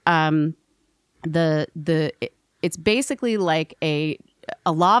 And it's basically like a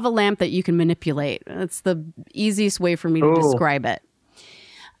lava lamp that you can manipulate. That's the easiest way for me to describe it.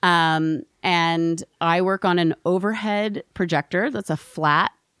 And I work on an overhead projector that's a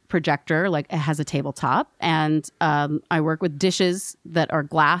flat projector, like it has a tabletop. And I work with dishes that are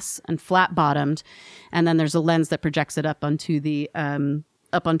glass and flat bottomed. And then there's a lens that projects it up onto the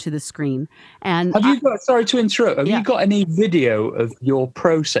screen. And have you got, sorry to interrupt, have you got any video of your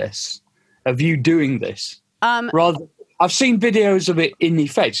process of you doing this? I've seen videos of it in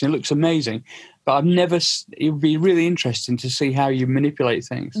effects and it looks amazing, but it would be really interesting to see how you manipulate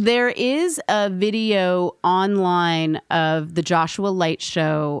things. There is a video online of the Joshua Light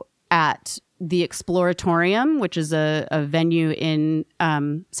Show at the Exploratorium, which is a venue in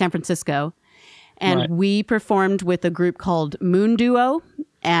San Francisco. And we performed with a group called Moon Duo,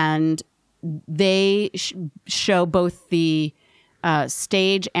 and they show both the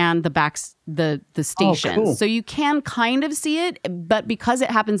stage and the station. Cool. So you can kind of see it, but because it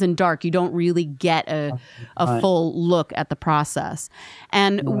happens in dark, you don't really get a full look at the process.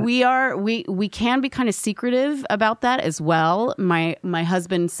 And we can be kind of secretive about that as well. My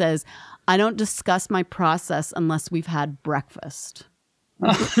husband says, I don't discuss my process unless we've had breakfast.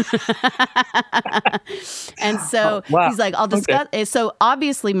 And so he's like, I'll discuss. Okay. So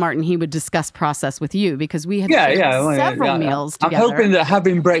obviously, Martin, he would discuss process with you because we have several meals together. I'm hoping that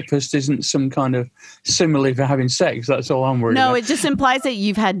having breakfast isn't some kind of simile for having sex. That's all I'm worried about. No, it just implies that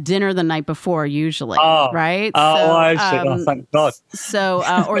you've had dinner the night before, usually, right? I see. Thank God. So,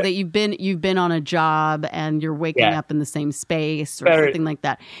 or that you've been on a job and you're waking up in the same space or something like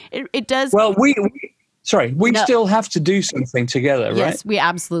that. It does. Well, we still have to do something together, right? Yes, we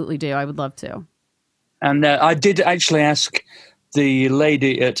absolutely do. I would love to. And I did actually ask the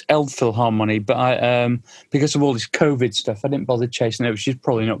lady at Elbphilharmonie, but I, because of all this COVID stuff, I didn't bother chasing her. She's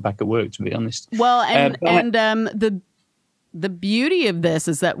probably not back at work, to be honest. Well, the beauty of this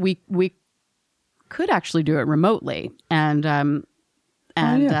is that we could actually do it remotely, and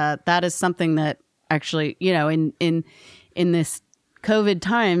that is something that actually, in this COVID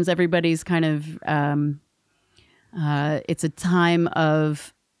times, everybody's kind of, it's a time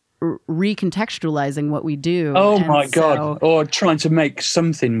of recontextualizing what we do. Oh my God. Or trying to make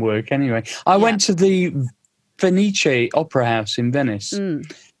something work anyway. I went to the Fenice Opera House in Venice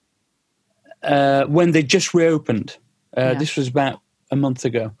when they just reopened. This was about a month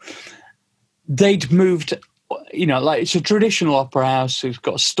ago. They'd moved, it's a traditional opera house. It's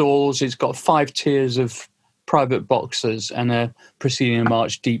got stalls. It's got 5 tiers of private boxes and a proscenium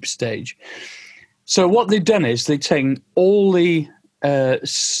arch deep stage. So what they've done is they've taken all the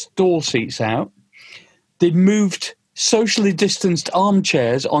stall seats out. They've moved socially distanced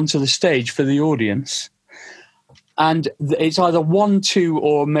armchairs onto the stage for the audience. And it's either 1, 2,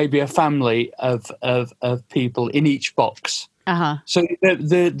 or maybe a family of people in each box. Uh-huh. So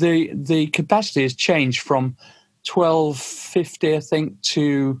the capacity has changed from 1,250, I think,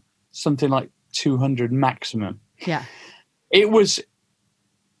 to something like 200 maximum. Yeah. It was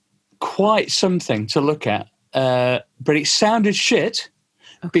quite something to look at, but it sounded shit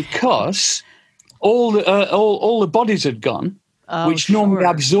because all the bodies had gone, which normally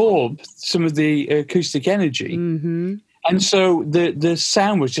absorb some of the acoustic energy. Mm-hmm. And so the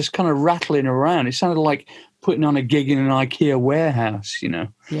sound was just kind of rattling around. It sounded like putting on a gig in an IKEA warehouse, Yeah,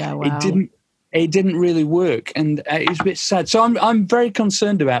 wow. It didn't really work, and it was a bit sad. So I'm very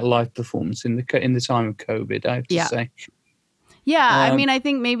concerned about live performance in the time of COVID, I have to say. Yeah, I mean, I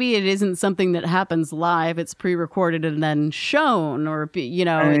think maybe it isn't something that happens live. It's pre-recorded and then shown, or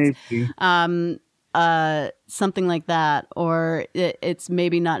something like that, or it's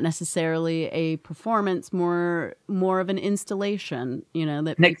maybe not necessarily a performance, more of an installation.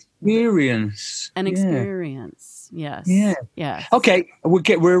 That an experience. An experience. Yes. Yeah. Yes. Okay,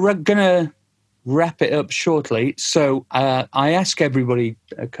 we're gonna wrap it up shortly. So I ask everybody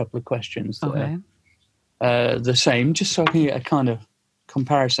a couple of questions. Okay. The same, just so I can get a kind of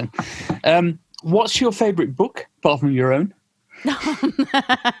comparison. What's your favorite book, apart from your own?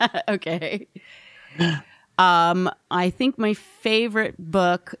 Okay. I think my favorite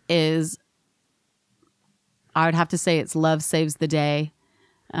book is, I would have to say it's Love Saves the Day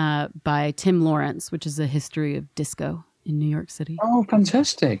by Tim Lawrence, which is a history of disco. in New York City. Oh,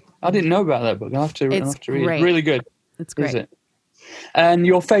 fantastic! I didn't know about that book. I'll have to read Great. it. Really good. It's great. Is it? And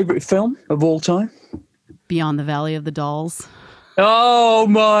your favorite film of all time? Beyond the Valley of the Dolls. Oh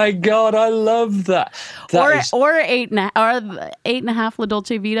my God, I love that. Or 8.5 La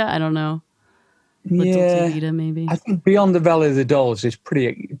Dolce Vita. I don't know. La Dolce Vita, maybe. I think Beyond the Valley of the Dolls is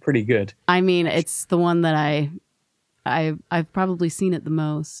pretty good. I mean, it's the one that I've probably seen it the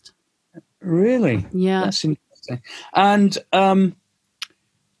most. Really? Yeah. That's interesting. And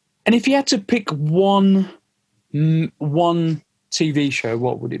if you had to pick one TV show,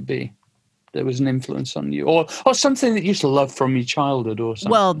 what would it be? There was an influence on you, or something that you used to love from your childhood, or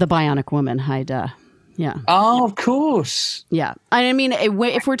something. Well, The Bionic Woman, hi duh. Yeah. Oh, of course. Yeah. I mean,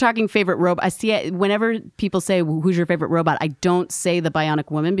 if we're talking favorite robot, I see it whenever people say, well, who's your favorite robot? I don't say the Bionic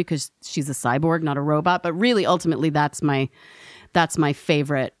Woman because she's a cyborg, not a robot. But really, ultimately, that's my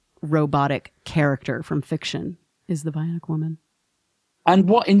favorite robotic character from fiction is the Bionic Woman. And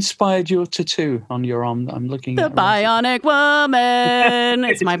what inspired your tattoo on your arm that I'm looking at? The Bionic Woman.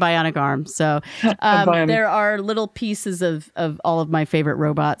 It's my bionic arm. So there are little pieces of all of my favorite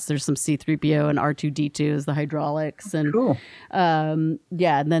robots. There's some C-3PO and R2-D2 as the hydraulics. And cool. And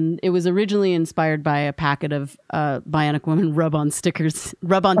then it was originally inspired by a packet of Bionic Woman rub-on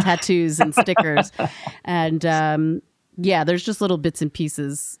tattoos and stickers. And there's just little bits and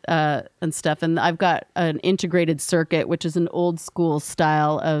pieces and stuff. And I've got an integrated circuit, which is an old school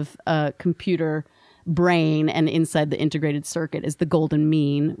style of computer brain. And inside the integrated circuit is the golden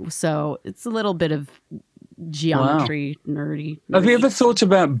mean. So it's a little bit of geometry, nerdy. Have you ever thought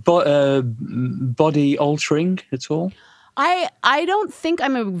about body altering at all? I don't think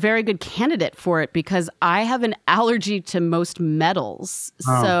I'm a very good candidate for it because I have an allergy to most metals.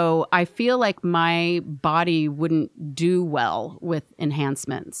 Oh. So I feel like my body wouldn't do well with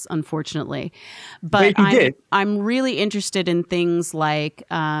enhancements, unfortunately. But I'm really interested in things like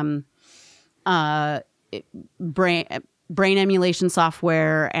brain emulation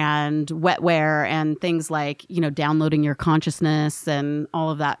software and wetware and things like, downloading your consciousness and all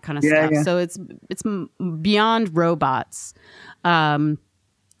of that kind of stuff. Yeah. So it's beyond robots.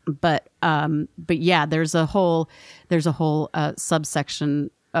 But yeah, there's a whole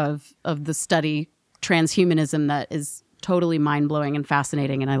subsection of the study transhumanism that is totally mind-blowing and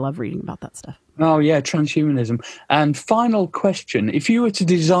fascinating. And I love reading about that stuff. Oh yeah. Transhumanism. And final question, if you were to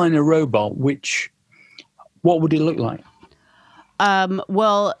design a robot, what would it look like?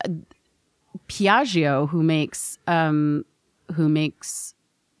 Well, Piaggio, who makes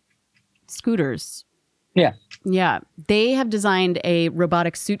scooters. Yeah. They have designed a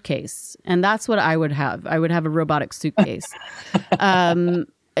robotic suitcase, and that's what I would have. I would have a robotic suitcase. And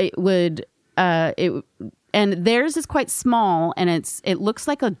theirs is quite small, and it looks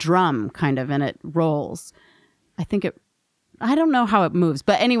like a drum kind of, and it rolls. I don't know how it moves,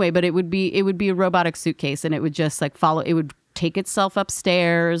 but anyway, it would be a robotic suitcase, and it would just follow. It would take itself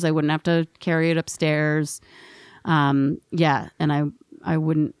upstairs. I wouldn't have to carry it upstairs. And I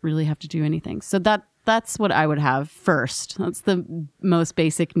wouldn't really have to do anything. So that's what I would have first. That's the most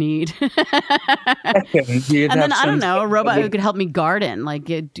basic need. And then I don't know, a robot who could help me garden, like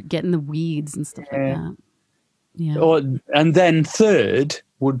get in the weeds and stuff like that. Yeah. And then third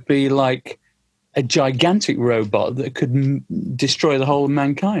would be like a gigantic robot that could destroy the whole of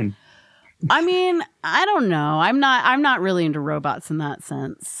mankind. I mean, I don't know. I'm not really into robots in that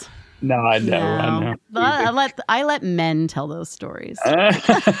sense. No, I know. I let men tell those stories.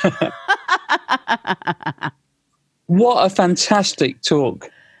 What a fantastic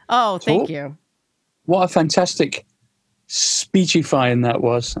talk. Oh, thank you. What a fantastic speechifying that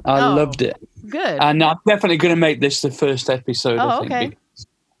was. I loved it. Good. And I'm definitely going to make this the first episode, I think. Okay.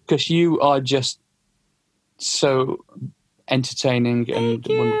 Because you are just so entertaining and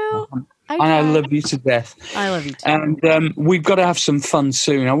wonderful. And I love you to death. I love you too. And we've got to have some fun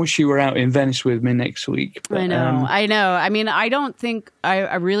soon. I wish you were out in Venice with me next week. But, I know. I mean, I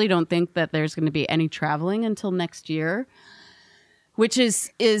really don't think that there's going to be any traveling until next year, which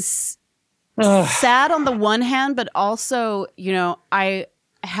is sad on the one hand, but also, I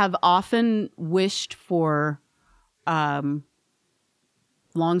have often wished for long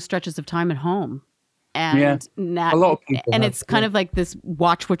stretches of time at home. And a lot of people and it's kind of like this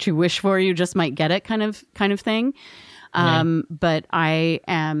watch what you wish for, you just might get it kind of thing. But I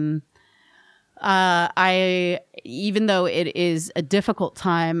am even though it is a difficult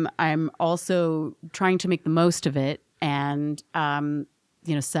time, I'm also trying to make the most of it. And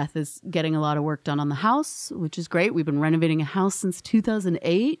Seth is getting a lot of work done on the house, which is great. We've been renovating a house since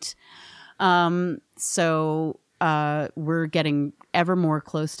 2008. So we're getting ever more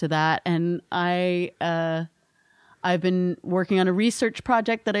close to that. And I I've been working on a research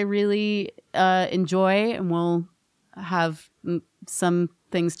project that I really enjoy, and we'll have some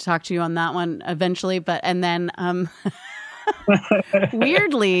things to talk to you on that one eventually. And then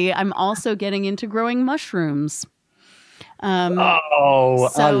weirdly, I'm also getting into growing mushrooms. I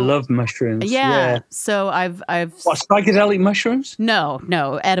so- love mushrooms. Yeah. So I've What, psychedelic mushrooms? No,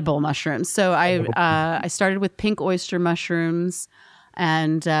 edible mushrooms. So I started with pink oyster mushrooms,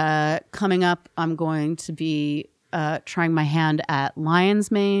 and coming up, I'm going to be trying my hand at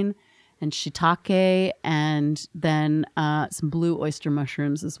lion's mane and shiitake, and then some blue oyster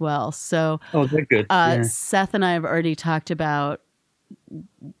mushrooms as well. So they're good. Seth and I have already talked about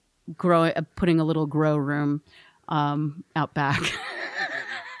putting a little grow room out back.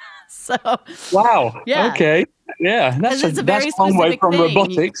 So Wow. Yeah. Okay. Yeah. That's it's a very that's a long way specific from thing.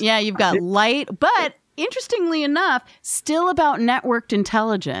 robotics. Yeah, you've got light, but interestingly enough, still about networked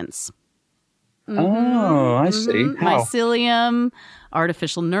intelligence. Oh, I see. How? Mycelium,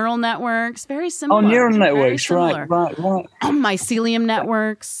 artificial neural networks, very similar. Oh, neural Very networks. similar. Right. Mycelium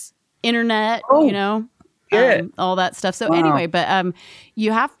networks, internet, Oh, yeah. all that stuff. So Wow. anyway, but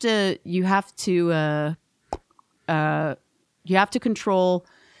you have to control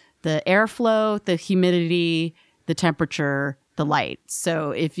the airflow, the humidity, the temperature, the light.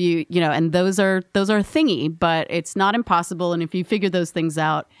 So if and those are thingy, but it's not impossible. And if you figure those things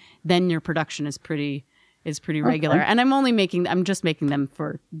out, then your production is pretty regular. Okay. And I'm just making them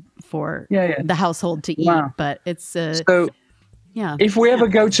for the household to eat. Wow. But it's So yeah. if we ever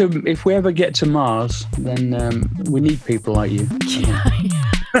get to Mars, then we need people like you.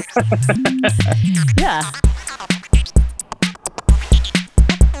 Yeah.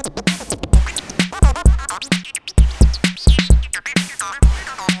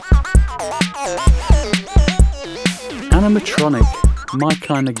 Animatronic, my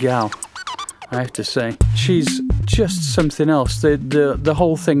kind of gal, I have to say. She's just something else. The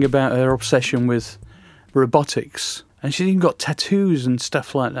whole thing about her obsession with robotics, and she's even got tattoos and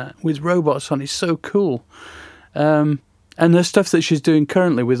stuff like that with robots on. It's so cool. And the stuff that she's doing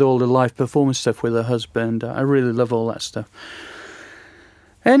currently with all the live performance stuff with her husband, I really love all that stuff.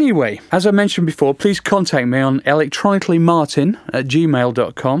 Anyway, as I mentioned before, please contact me on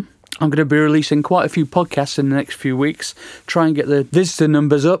electronicallymartin@gmail.com. I'm going to be releasing quite a few podcasts in the next few weeks, try and get the visitor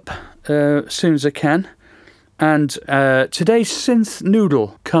numbers up as soon as I can. And today's Synth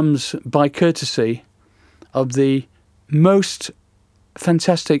Noodle comes by courtesy of the most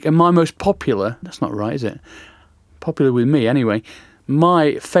fantastic and my most popular, that's not right, is it? Popular with me anyway,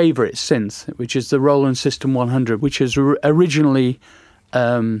 my favourite synth, which is the Roland System 100, which was originally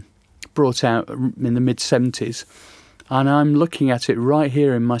brought out in the mid-70s. And I'm looking at it right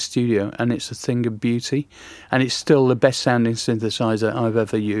here in my studio, and it's a thing of beauty. And it's still the best sounding synthesizer I've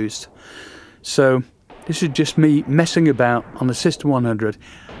ever used. So this is just me messing about on the System 100.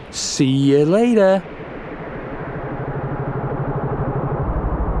 See you later.